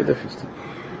 It doesn't make a difference to me.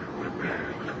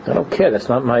 I don't care. That's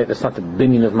not the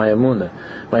binyan of my emunah.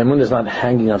 My emunah is not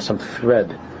hanging on some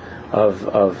thread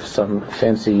of some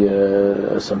fancy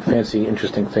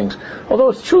interesting things. Although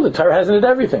it's true the Torah has in it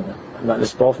everything. I'm not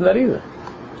dispelled from that either.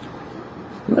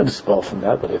 I'm not dispelled from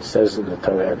that, but it says in the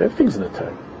Torah, everything's in the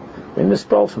Torah. We're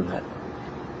dispelled from that.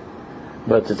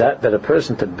 But that a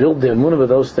person to build their emunah with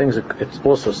those things,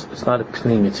 it's not a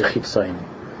pnim, it's a chitzayin.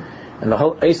 And the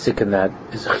whole asik in that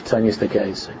is a chitzayinistic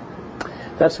asik.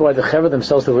 That's why the Chaver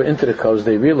themselves that were into the codes,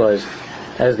 they realized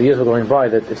as the years were going by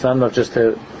that it's not enough just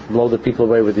to blow the people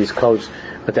away with these codes,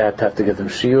 but they have to give them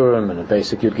shiurim and a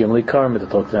basic Yud Gimel Karm to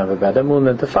talk to them about emunah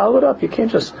and to follow it up. You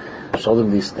can't just show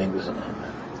them these things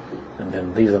and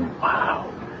then leave them, wow.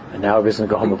 And now everybody's going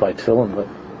to go home and buy tefillin, but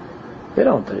they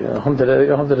don't. They go home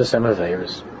to the same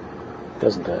aveiros. It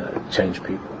doesn't change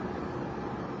people.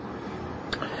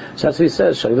 So that's what he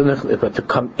says. But to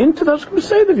come into those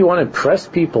Beseder, if you want to impress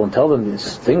people and tell them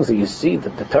these things that you see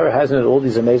that the Torah has in it, all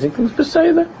these amazing things,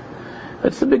 Beseder.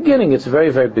 It's the beginning. It's very,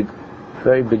 very big,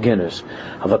 very beginners.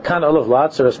 But a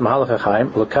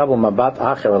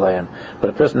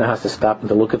person has to stop and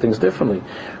to look at things differently.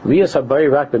 To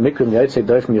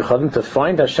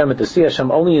find Hashem and to see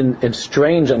Hashem only in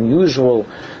strange, unusual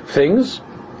things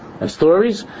and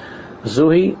stories.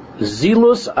 Zuhi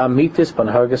zilus amitis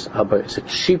panhargas habar. It's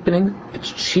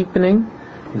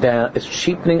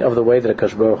cheapening of the way that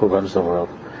Akash Baruch Hu runs the world.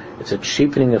 It's a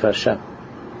cheapening of Hashem.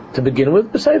 To begin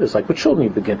with, beside this, like with children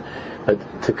you begin. But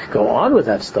to go on with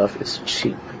that stuff, it's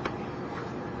cheap.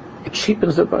 It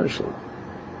cheapens the bunch.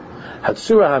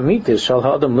 Hatsura hamitis shal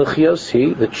ha'adam lichios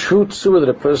he, the true tzura that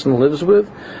a person lives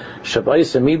with,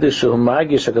 shabayis amidish shehu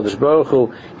magish HaKadosh Baruch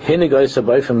Hu hinigayis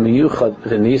abayfim miyuchad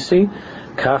v'nisi,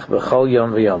 kach b'chol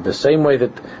yom v'yom. The same way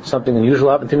that something unusual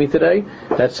happened to me today,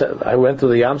 I went through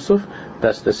the Yam Suf,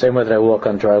 that's the same way that I walk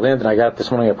on dry land, and I got up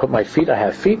this morning, I put my feet, I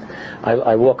have feet,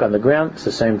 I walk on the ground, it's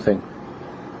the same thing.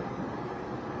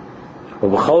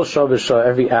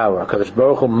 Every hour, HaKadosh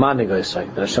Baruch Hu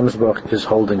manigayisai, that Hashem Baruch is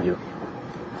holding you.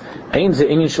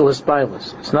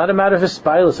 It's not a matter of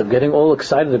hispilus, of getting all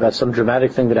excited about some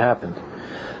dramatic thing that happened.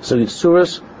 So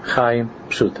Yitzuras Chaim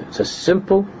Pshuta. It's a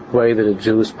simple way that a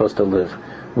Jew is supposed to live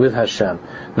with Hashem.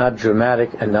 Not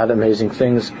dramatic and not amazing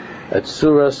things.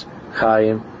 Yitzuras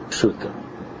Chaim Pshuta.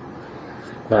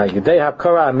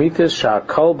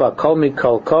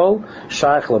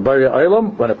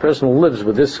 When a person lives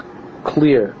with this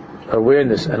clear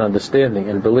awareness and understanding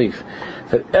and belief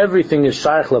that everything is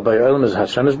shaykh by Olam as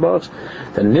Hashem's box,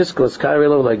 then niskos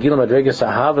kairelo lagilam adregas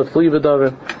ahava tluy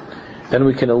v'davar, then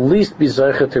we can at least be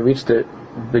zeicha to reach the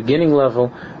beginning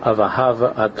level of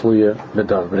ahava atluya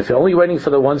v'davar. But if you're only waiting for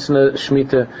the once in a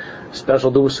shemitah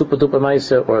special do super duper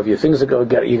ma'isa, or if your things you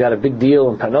got a big deal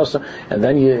in Panosa, and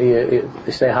then you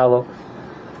say hallow,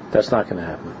 that's not going to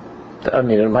happen. I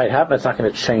mean, it might happen, it's not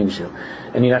going to change you,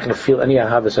 and you're not going to feel any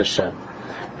ahavas Hashem.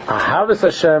 Ahavas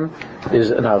Hashem is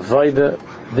an avodah.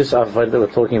 This avodah that we're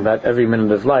talking about every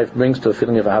minute of life brings to a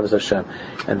feeling of ahavas Hashem,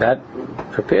 and that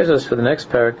prepares us for the next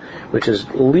parak, which is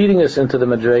leading us into the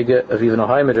madrega of even a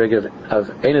high madrega of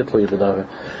Einet Tluy B'davar.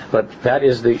 But that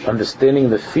is the understanding,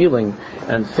 the feeling,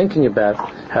 and thinking about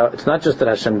how it's not just that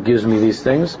Hashem gives me these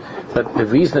things, but the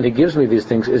reason that He gives me these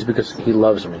things is because He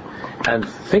loves me, and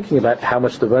thinking about how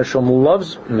much the Rebbe Shalom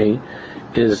loves me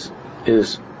is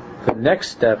the next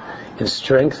step in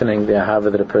strengthening the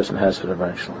ahava that a person has for the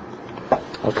Rebbe Shalom.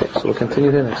 Okay, so we'll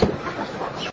continue there next week.